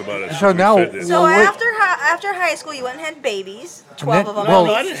bad things about us. so if we now- said this. so Well, what- after high school, you went and had babies. 12 of them. well-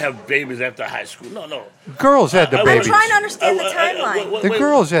 No, I didn't have babies after high school. No. Girls had the I- I- babies. I'm trying to understand the timeline. The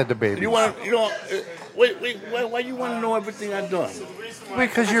girls had the babies. You want? Wait. Why you want to know everything I've done?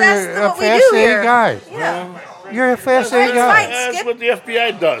 Because you're That's a what we fast do A here. guy. Yeah. You're a fast A That's guy. fine. That's Skip. what the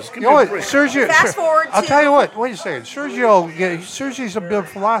FBI does. Give You me know a what, break. Sergio? Fast forward I'll to- tell you what. Wait a second, Sergio's a bit of a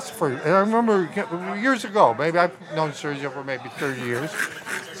philosopher. And I remember years ago. Maybe I've known Sergio for maybe 30 years.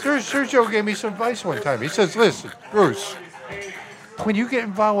 Sergio gave me some advice one time. He says, "Listen, Bruce, when you get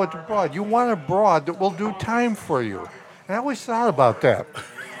involved with the broad, you want a broad that will do time for you." And I always thought about that.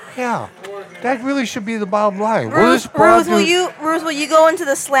 Yeah, that really should be the bottom line. Ruth, broad will do- you go into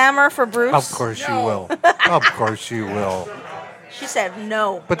the slammer for Bruce? Of course you will. Of course you will. She said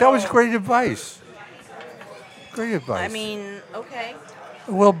no. But that was great advice. Great advice. I mean, okay.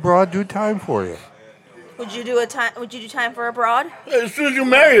 Will broad do time for you? Would you do time for abroad? As soon as you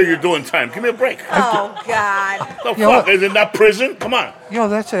marry her, you're doing time. Give me a break. Oh God. The You know fuck? what? Is it not prison? Come on.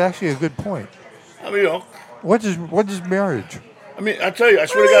 That's actually a good point. I mean, What is marriage? I mean, I tell you, I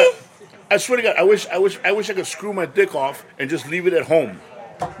swear to God. I swear to God, I wish I could screw my dick off and just leave it at home.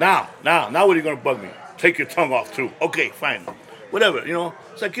 Now, what are you gonna bug me? Take your tongue off too. Okay, fine. Whatever,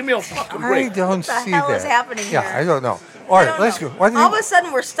 It's like, give me a fucking I break. don't What the see hell that. is happening Yeah, here? I don't know. All I right, don't let's know. go. What do All of you- a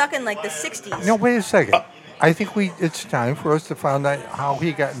sudden, we're stuck in like the 60s. No, wait a second. I think it's time for us to find out how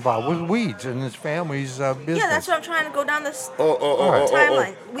he got involved with weeds and his family's business. Yeah, that's what I'm trying to go down this. Alright.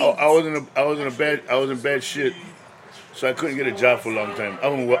 Timeline. I was in bad shit, so I couldn't get a job for a long time.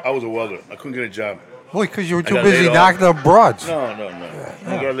 I was a welder. I couldn't get a job. Well, because you were too got busy laid off. knocking up broads. No.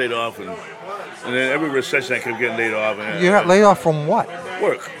 I got laid off, and then every recession I kept getting laid off. And You got laid off from what?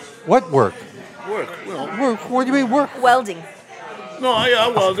 Work. What work? Work. Work? What do you mean work? Welding. No, I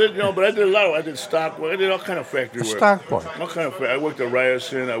welded, but I did a lot of. I did stock work. I did all kind of factory work. Stock work. All kind of. I worked at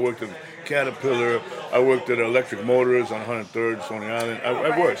Ryerson. I worked at Caterpillar. I worked at Electric Motors on 103rd, Stony Island.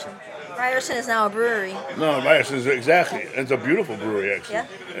 I worked. Ryerson is now a brewery. No, Ryerson is exactly. It's a beautiful brewery, actually.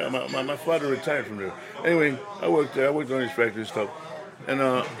 Yeah? My father retired from there. Anyway, I worked there. I worked on these factory stuff, and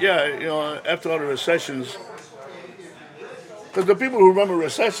after all the recessions. Because the people who remember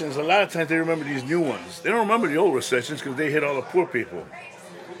recessions, a lot of times they remember these new ones. They don't remember the old recessions because they hit all the poor people.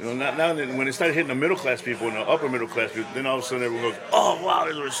 Now when they started hitting the middle class people and the upper middle class people, then all of a sudden everyone goes, "Oh wow,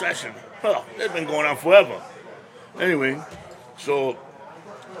 there's a recession." Well, it's been going on forever. Anyway, so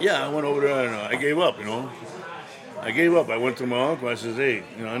I went over there and I gave up. I gave up. I went to my uncle. I said, "Hey,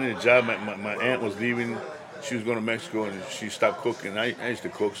 I need a job." My aunt was leaving. She was going to Mexico and she stopped cooking. I used to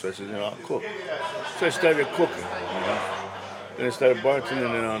cook, so I said, I'll cook. So I started cooking. Then I started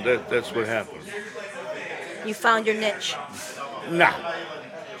bartending, and that's what happened. You found your niche. Nah.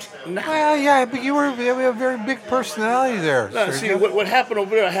 Well, yeah, but you have a very big personality there. No, see, Sergio. what happened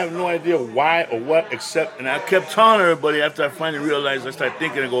over there, I have no idea why or what, except, and I kept telling everybody after I finally realized, I started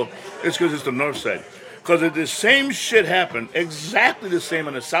thinking and go, it's because it's the north side. Because if the same shit happened, exactly the same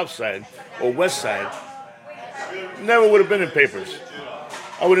on the south side or west side, never would have been in papers.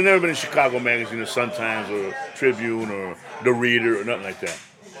 I would have never been in Chicago Magazine or Sun-Times or Tribune or The Reader or nothing like that.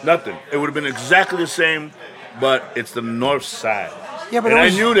 Nothing. It would have been exactly the same, but it's the north side. Yeah, but and it I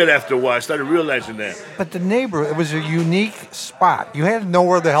was- knew that after a while. I started realizing that. But the neighborhood, it was a unique spot. You had to know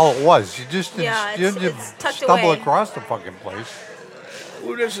where the hell it was. You just didn't, Yeah, you it's- didn't it's tucked stumble away. across the fucking place. We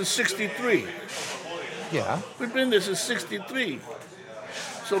were there since 63. Yeah. We've been there since 63.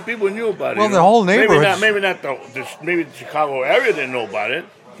 So people knew about it. Well, the whole neighborhood- Maybe not maybe the Chicago area didn't know about it.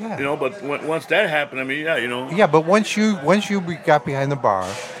 Yeah. But once that happened, I mean, Yeah, but once you got behind the bar,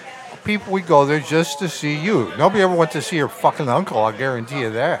 people would go there just to see you. Nobody ever went to see your fucking uncle. I'll guarantee you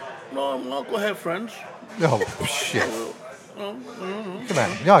that. No, my uncle had friends. No shit. Come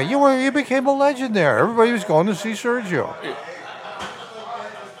on. No, you became a legend there. Everybody was going to see Sergio.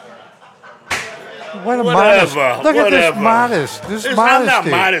 What a modest. Whatever. Look at this whatever. modest. This I'm modesty.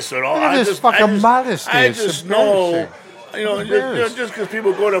 not modest at all. Look at I this just, fucking I just, modesty. I It's just know, embarrassing. Embarrassed. just because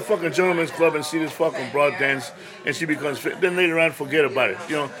people go to a fucking gentleman's club and see this fucking broad dance and she becomes fit, then later on forget about it.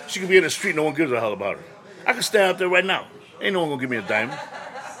 She could be in the street, no one gives a hell about her. I can stand out there right now. Ain't no one gonna give me a dime.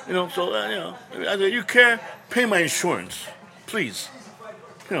 I said, you care? Pay my insurance, please.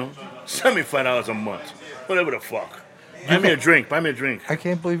 Send me $5 a month, whatever the fuck. Buy me a drink. I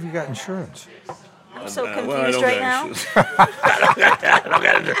can't believe you got insurance. I'm so Well, I confused don't right got now. insurance.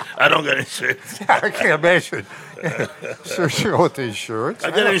 I don't got insurance. I can't imagine. Sergio with the insurance. I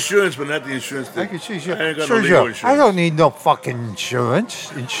got insurance, but not the insurance thing. I can see I ain't got no legal Sergio, insurance. I don't need no fucking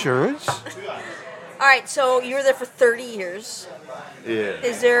insurance. Insurance? All right, so you were there for 30 years. Yeah.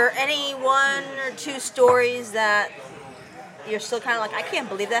 Is there any one or two stories that you're still kind of like, I can't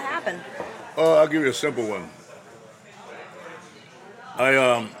believe that happened? Oh, I'll give you a simple one.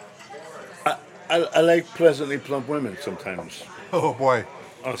 I like pleasantly plump women sometimes. Oh boy.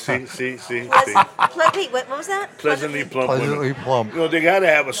 Oh, see. Wait, what was that? Pleasantly plump Pleasantly women. plump. You know, they gotta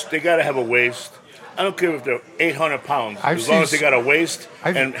have a waist. I don't care if they're 800 pounds, I've as long seen as they got a waist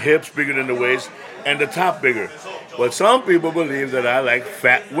I've- and hips bigger than the waist and the top bigger. But some people believe that I like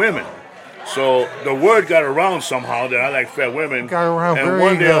fat women. So the word got around somehow that I like fat women. Got around and very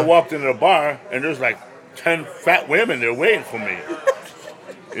one day I good. walked into the bar and there's like 10 fat women there waiting for me.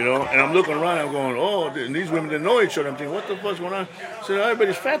 You know, and I'm looking around, I'm going, oh, and these women didn't know each other. I'm thinking, what the fuck's going on? So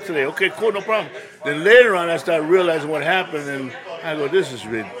everybody's fat today. Okay, cool, no problem. Then later on, I started realizing what happened, and I go, this is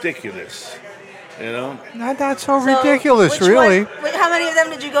ridiculous. You know? Not so So, ridiculous, which really. Wait, how many of them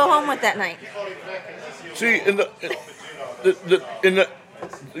did you go home with that night? See, the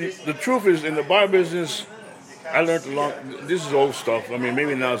truth is, in the bar business, I learned this is old stuff. I mean,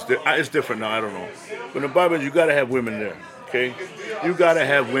 maybe now it's different now, I don't know. But in the bar business, you got to have women there, okay? You got to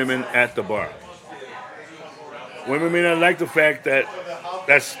have women at the bar. Women may not like the fact that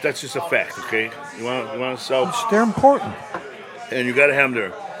that's just a fact, okay? You want to sell, They're important. and you got to have them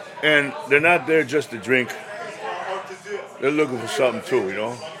there. And they're not there just to drink. They're looking for something too, you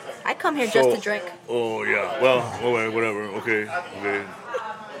know? I come here just to drink. Oh, yeah. Well, whatever. Okay.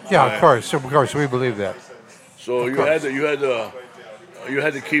 Yeah, of course, we believe that. So you had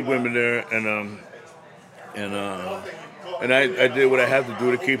to keep women there, and I did what I had to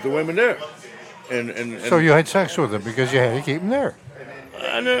do to keep the women there, and So you had sex with them because you had to keep them there.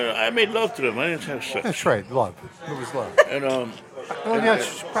 I made love to them. I didn't have sex. That's right, love. It was love. And Well,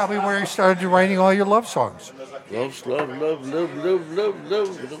 that's probably where you started writing all your love songs. love. I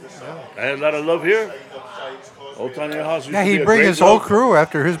had a lot of love here. Old Tiny House. used Yeah, to be he'd a bring great his whole club. crew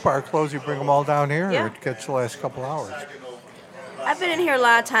after his bar closed. He'd bring them all down here Yeah. and catch the last couple hours. I've been in here a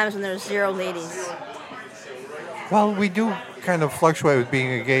lot of times when there's 0 ladies. Well, we do kind of fluctuate with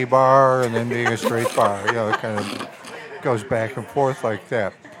being a gay bar and then being a straight bar. You know, it kind of goes back and forth like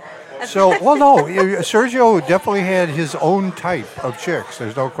that. So, well, no, Sergio definitely had his own type of chicks.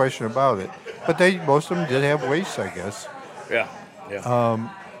 There's no question about it. But most of them did have waists, I guess. Yeah.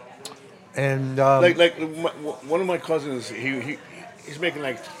 And One of my cousins, he's making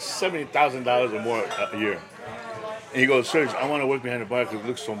like $70,000 or more a year. And he goes, Serge, I want to work behind the bar because it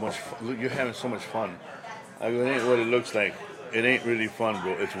looks so much fun. Look, you're having so much fun. I go, it ain't what it looks like. It ain't really fun,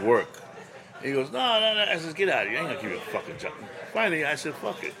 bro. It's work. He goes, no. I said, get out of here. I ain't going to give you a fucking job. Finally, I said,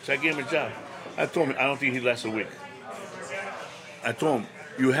 fuck it. So I gave him a job. I told him, I don't think he'd last a week. I told him,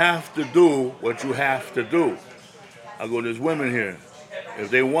 you have to do what you have to do. I go, there's women here. If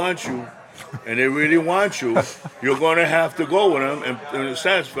they want you, and they really want you, you're going to have to go with them and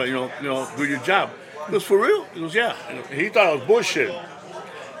satisfy, do your job. He goes, for real? He goes, yeah. And he thought I was bullshit.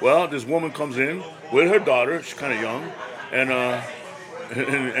 Well, this woman comes in with her daughter. She's kind of young, and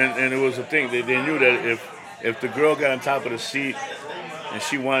it was a thing. They knew that if the girl got on top of the seat and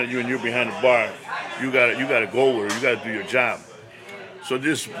she wanted you and you're behind the bar, you gotta go with her. You gotta do your job. So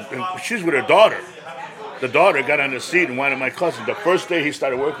she's with her daughter. The daughter got on the seat and wanted my cousin. The first day he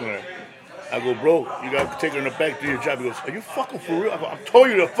started working with her, I go, bro, you gotta take her in the back, do your job. He goes, are you fucking for real? I go, I told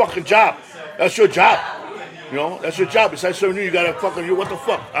you the fucking job. That's your job. That's your job. Besides serving you gotta fucking what the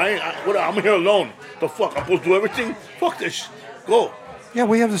fuck? I'm here alone. The fuck? I'm supposed to do everything? Fuck this. Go. yeah,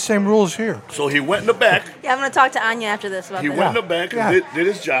 we have the same rules here. So he went in the back. Yeah, I'm going to talk to Anya after this about He this. went in the back Yeah. and did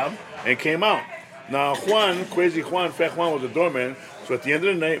his job and came out. Now Crazy Juan, Fat Juan was the doorman. So at the end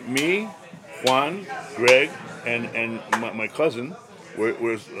of the night, me, Juan, Greg, and my cousin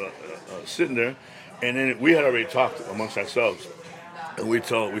were sitting there, and then we had already talked amongst ourselves, and we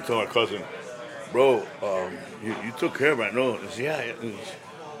told our cousin, bro, you took care of my nose. He said, yeah.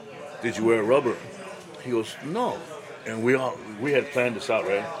 Did you wear rubber? He goes, no. And we had planned this out,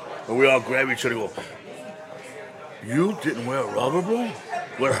 right? And we all grab each other and go, you didn't wear rubber, bro?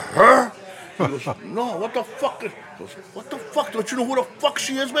 With her? He goes, no, what the fuck? He goes, what the fuck? Don't you know who the fuck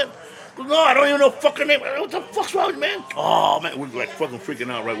she is, man? He goes, no, I don't even know fucking name. What the fuck's wrong with you, man? Oh, man, we're like fucking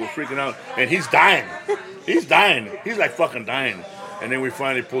freaking out, right? We're freaking out. And he's dying. He's dying. He's like fucking dying. And then we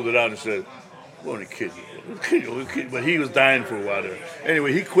finally pulled it out and said, we're only kidding. But he was dying for a while there.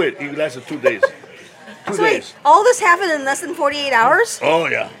 Anyway, he quit. He lasted 2 days. Two So wait, days. all this happened in less than 48 hours? Oh,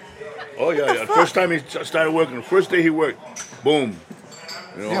 yeah. The fuck? first time he started working, the first day he worked, boom.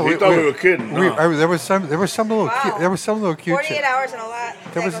 He thought we were kidding. No. There was some little Wow. cute, there was some little cute 48 chick. hours and a lot.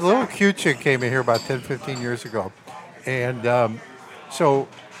 There was a little cute chick came in here about 10, 15 years ago, and so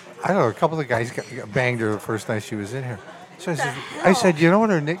I don't know, a couple of guys got banged her the first night she was in here. So the I said, hell? you know what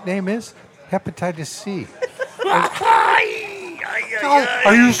her nickname is? Hepatitis C. Ay,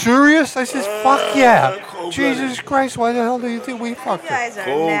 Are you serious? I said, fuck yeah. cold-blooded. Jesus Christ, why the hell do you think we You fucked her? guys are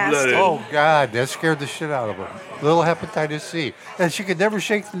Cold-blooded. nasty. Oh, God, that scared the shit out of her. Little hepatitis C. And she could never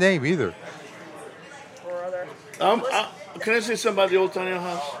shake the name either. Brother. Can I say something about the Old Tiny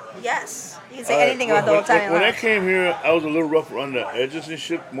House? Yes. You can say anything about the old tiny When I house. came here, I was a little rough around the edges and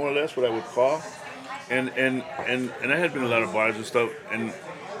shit, more or less, what I would call. And I had been in a lot of bars and stuff. And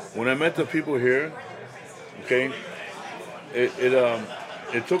when I met the people here, okay,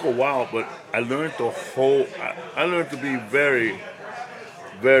 it took a while, but I learned I learned to be very,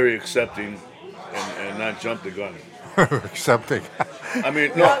 very accepting and not jump the gun. Accepting. I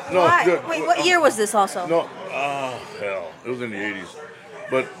mean, Why? good. Wait, what year was this also? No, hell, it was in the 80s.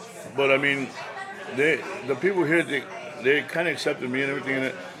 But I mean, the people here, they kind of accepted me and everything.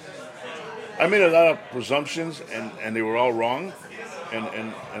 And I made a lot of presumptions, and they were all wrong.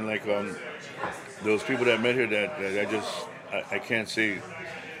 And like those people that I met here that I can't say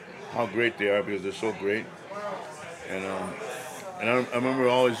how great they are because they're so great. And I remember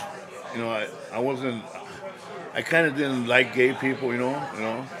always, I kind of didn't like gay people, you know.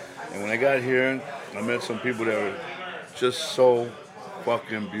 And when I got here, I met some people that were just so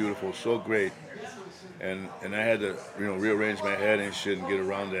fucking beautiful, so great. And I had to, rearrange my head and shit and get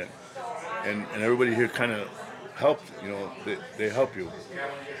around that. And everybody here kind of helped, they help you.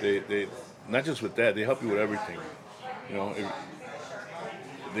 They not just with that, they help you with everything.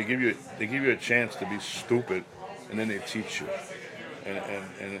 They give you a chance to be stupid, and then they teach you.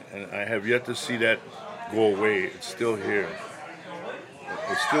 And I have yet to see that go away. It's still here.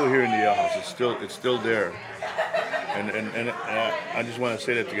 It's still here in the Yale House. It's still there. And I just want to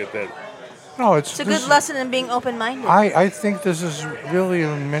say that to get that. No, It's a good lesson in being open-minded. I think this is really,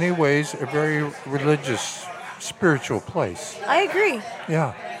 in many ways, a very religious, spiritual place. I agree.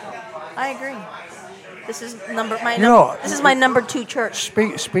 Yeah. I agree. This is this is my number 2 church.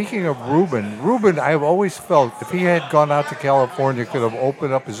 Speaking of Ruben, I've always felt if he had gone out to California, could have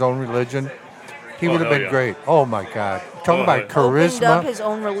opened up his own religion, he would have hell been yeah. great. Oh my God! Talking about Opened charisma. up his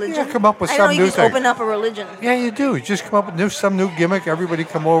own religion. Yeah, come up with I some know you new just thing. open up a religion. Yeah, you do. You just come up with some new gimmick. Everybody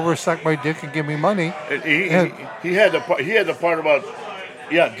come over, suck my dick, and give me money. And he had the part about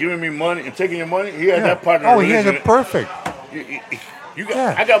giving me money and taking your money. He had that part of the Oh, he had religion. it perfect.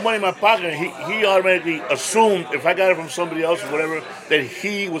 I got money in my pocket, and he automatically assumed if I got it from somebody else or whatever that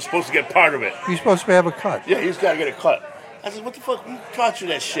he was supposed to get part of it. You're supposed to have a cut. Yeah, he's got to get a cut. I said, what the fuck? Who taught you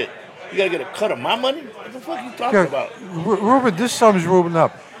that shit? You got to get a cut of my money? What the fuck are you talking about? Ruben, this sums Ruben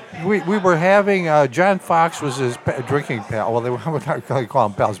up. We were having John Fox was his drinking pal. Well, they were not going to call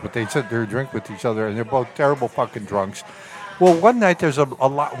them pals, but they said they drink with each other, and they're both terrible fucking drunks. Well, one night there's one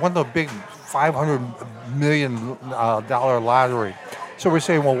of the big $500 million lottery. So we're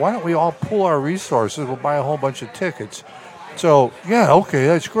saying, well, why don't we all pool our resources? We'll buy a whole bunch of tickets. So, yeah, okay,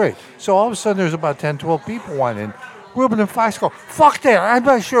 that's great. So all of a sudden there's about 10, 12 people want in. Ruben and Fox go, fuck that. I'm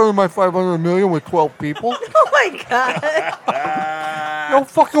not sharing my $500 million with 12 people. Oh my God. No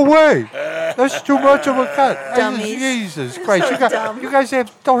fucking way. That's too much of a cut. I Dummies. just, Jesus Christ. So dumb. You guys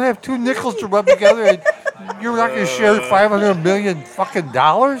don't have 2 nickels to rub together and you're not going to share $500 million fucking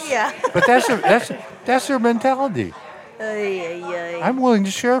dollars? Yeah. But that's their mentality. Ay, ay, ay. I'm willing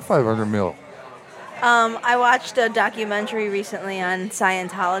to share $500 million. I watched a documentary recently on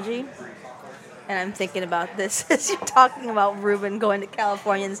Scientology, and I'm thinking about this as you're talking about Ruben going to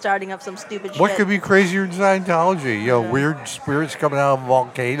California and starting up some stupid What shit. could be crazier than Scientology? Weird spirits coming out of a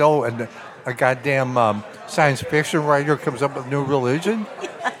volcano and a goddamn science fiction writer comes up with a new religion?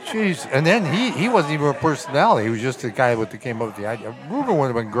 Jeez. And then he wasn't even a personality. He was just a guy that came up with the idea. Ruben would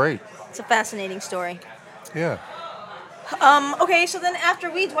have been great. It's a fascinating story. Yeah. Okay, so then after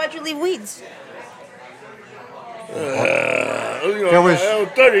Weeds, why'd you leave Weeds? There was-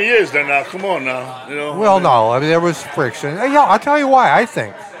 30 years there now. Come on now. Well, no. I mean, there was friction. Yeah, I'll tell you why, I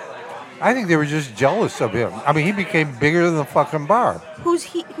think. I think they were just jealous of him. I mean, he became bigger than the fucking bar. Who's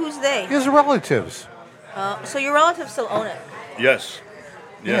they? His relatives. So your relatives still own it. Yes.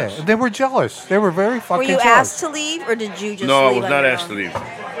 Yes. Yeah, they were jealous. They were very fucking Were you jealous. asked to leave, or did you just No, I leave was on not your asked to own? leave.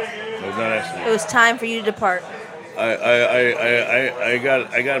 I was not asked to It leave. was time for you to depart. I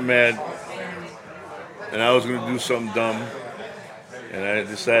got mad, and I was gonna do something dumb, and I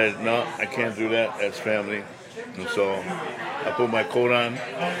decided, no, I can't do that. That's family, and so I put my coat on,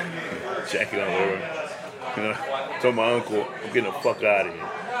 jacket on, whatever. Told my uncle, I'm getting the fuck out of here.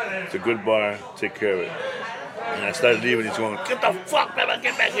 It's a good bar. Take care of it. And I started leaving. He's going, get the fuck, man,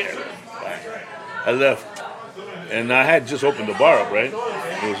 get back here. I left, and I had just opened the bar up, right?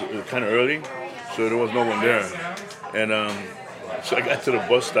 it was kind of early, so there was no one there. And so I got to the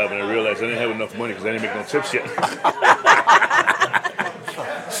bus stop and I realized I didn't have enough money because I didn't make no tips yet.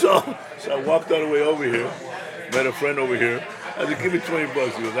 so I walked all the way over here, met a friend over here. I said, give me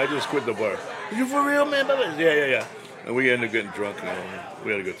 $20. He goes, I just quit the bar. Are you for real, man? Yeah. And we ended up getting drunk and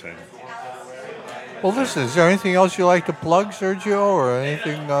we had a good time. Well, listen, is there anything else you like to plug, Sergio, or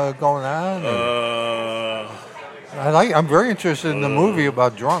anything going on? I'm very interested in the movie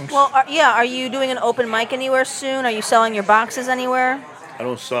about drunks. Well, are you doing an open mic anywhere soon? Are you selling your boxes anywhere? I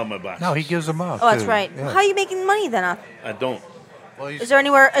don't sell my boxes. No, he gives them out. Oh, that's too. right. Yeah. How are you making money then? I don't. Well, Is there any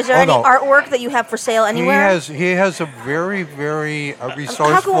artwork that you have for sale anywhere? He has a very, very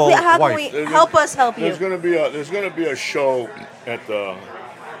resourceful how can wife. we help us help you? There's gonna be a show at the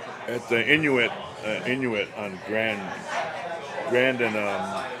Inuit on Grand and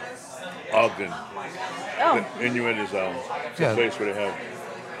Ogden. Oh, The Inuit is a Yeah. place where they have.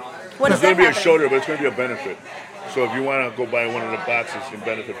 when does It's gonna that be a happen? show there, but it's gonna be a benefit. So if you want to go buy one of the boxes and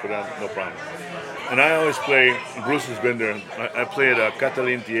benefit for that, no problem. And I always play. Bruce has been there. I play at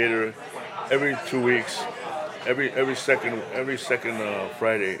Catalin Theater every 2 weeks. Every second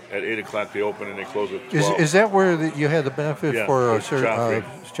Friday at 8:00 they open and they close at 12. Is that where you had the benefit Yeah, for for Joffrey.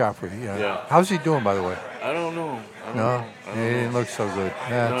 Joffrey? Yeah. Yeah. How's he doing, by the way? I don't know. No, he didn't look so good.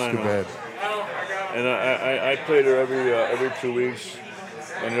 That's No, I too know. bad. And I play there every 2 weeks,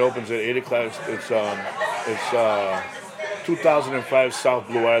 and it opens at 8:00. It's 2005 South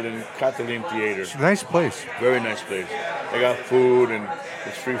Blue Island Catalin Theater. It's a nice place. Very nice place. They got food and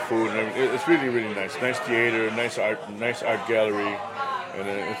it's free food and everything. It's really really nice. Nice theater, nice art gallery, and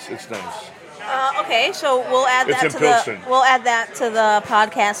it's nice. Okay, so we'll add It's that in to Pilsen. we'll add that to the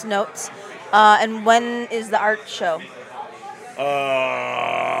podcast notes. And when is the art show?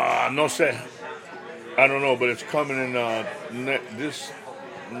 No sé. I don't know, but it's coming in this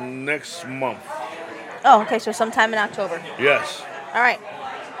next month. Oh, okay, so sometime in October. Yes. All right.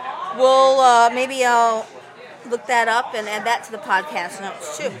 Well, maybe I'll look that up and add that to the podcast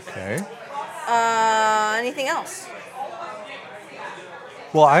notes too. Okay. Anything else?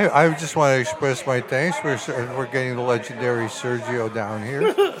 Well, I just want to express my thanks for getting the legendary Sergio down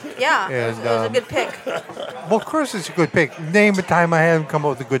here. Yeah, And, it was a good pick. Well, of course it's a good pick. Name a time I haven't come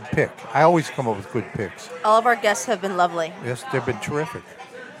up with a good pick. I always come up with good picks. All of our guests have been lovely. Yes, they've been terrific.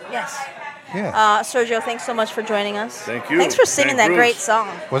 Yes. Yeah. Sergio, thanks so much for joining us. Thank you. Thanks for singing Thank that Bruce. great song.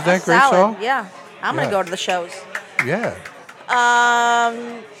 Wasn't that a That's great solid. song? Yeah. I'm going Yeah. to go to the shows. Yeah.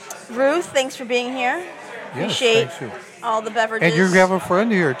 Ruth, thanks for being here. Yes, Appreciate thanks you. all the beverages. And you have a friend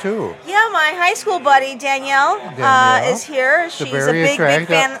here too. Yeah, my high school buddy Danielle, Danielle. is here. She's She's a very big attractive.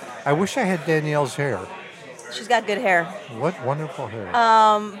 fan. I wish I had Danielle's hair. She's got good hair. What wonderful hair.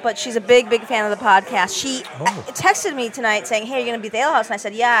 But she's a big fan of the podcast. She Oh. texted me tonight saying, "Hey, you're going to be at the Ale House?" And I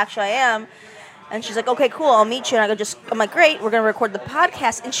said, "Yeah, actually I am." And she's like, "Okay, cool, I'll meet you." And I'm like, "Great, we're going to record the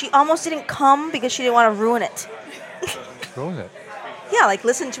podcast." And she almost didn't come because she didn't want to ruin it. Ruin it. Yeah, like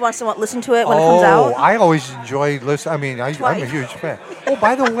she wants to listen to it when it comes out. I always enjoy listening. I mean, I'm a Twice. huge fan. Oh,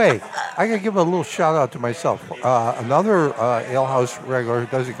 by the way, I got to give a little shout out to myself. Another Ale House regular who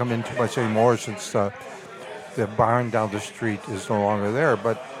doesn't come in too much anymore since the barn down the street is no longer there.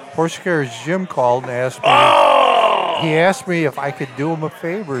 But Horse Carriage Jim called and asked me. He asked me if I could do him a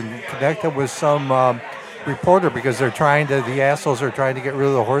favor and connect him with some reporter because the assholes are trying to get rid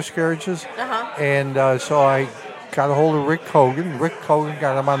of the horse carriages. Uh-huh. And so I got a hold of Rick Cogan. Rick Cogan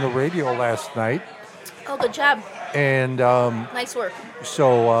got him on the radio last night. Oh, good job. And Nice work.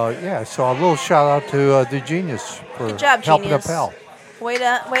 so a little shout out to the Genius for Good job, helping Genius. a pal. Way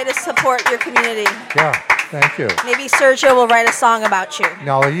to support your community. Yeah, thank you. Maybe Sergio will write a song about you.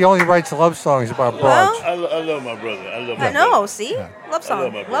 No, he only writes love songs about broads. Well, I love my brother. I love my I know. brother. See, Yeah. love song,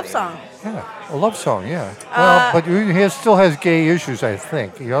 love my love brother. song. Yeah, a love song, yeah. Well, but he still has gay issues, I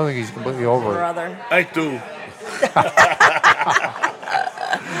think. I don't think he's completely over it. Brother. I do.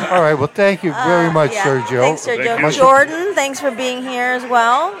 All right, well, thank you very much, Yeah. Sergio. Thanks, Sergio. Thank you. Jordan, thanks for being here as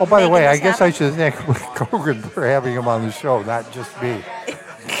well. Oh, by the Making way, I this guess I happen. should thank Rick Cogan for having him on the show, not just me.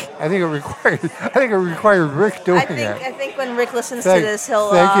 I think it required Rick doing I that. think when Rick listens Thank, to this, he'll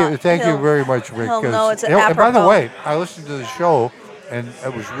thank you he'll- very much, Rick. he'll 'cause- know it's and by the apropos. way, I listened to the show, and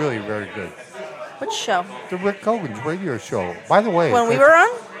it was really very good. Which show? The Rick Cogan's radio show. By the way, When we were on?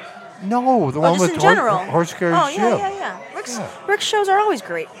 no, the Oh, one just with in general. Horse Carriage Oh, Jim. yeah. Yeah. Rick's shows are always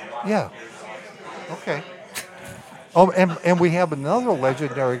great. Yeah. Okay. Oh, and we have another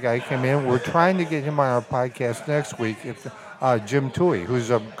legendary guy come in. We're trying to get him on our podcast next week. Jim Toohey, who's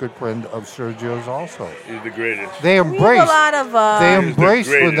a good friend of Sergio's also. He's the greatest. They We have a embraced. lot of. They He's the embraced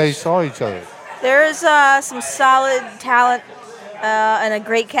when they greatest. saw each other. There's some solid talent and a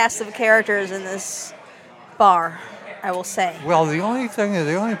great cast of characters in this bar, I will say. Well, the only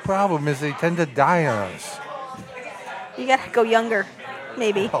problem is they tend to die on us. You gotta go younger,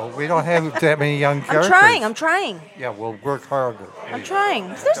 maybe. Oh, we don't have that many young characters. I'm trying. Yeah, we'll work harder. I'm trying.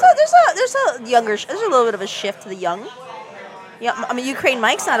 There's a younger, there's a little bit of a shift to the young. Yeah, I mean, Ukraine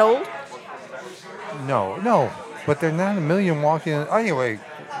Mike's not old. No, but they're not a million walking. Anyway,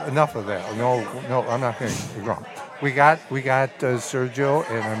 enough of that. No, I'm not going to go. We got Sergio,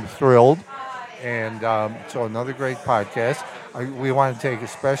 and I'm thrilled. And so another great podcast. We want to take a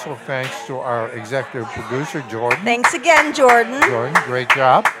special thanks to our executive producer, Jordan. Thanks again, Jordan. Jordan, great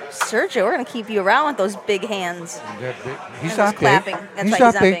job. Sergio, we're gonna keep you around with those big hands. He's And not those clapping. big. That's He's right,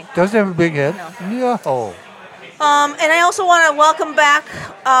 not he's not big. big. Doesn't have a big head. No. No. And I also want to welcome back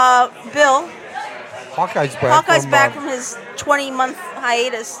Bill. Hawkeye's back. Hawkeye's back from his 20-month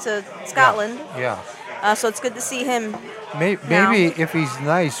hiatus to Scotland. Yeah. So it's good to see him. Maybe if he's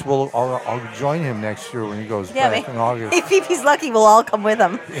nice, I'll join him next year when he goes back in August. If he's lucky, we'll all come with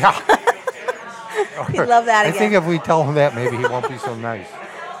him. Yeah. He'd love that I again. think if we tell him that, maybe he won't be so nice.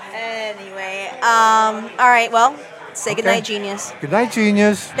 Anyway, all right, well, say goodnight, genius. Good night,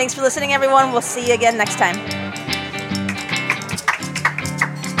 genius. Thanks for listening, everyone. We'll see you again next time.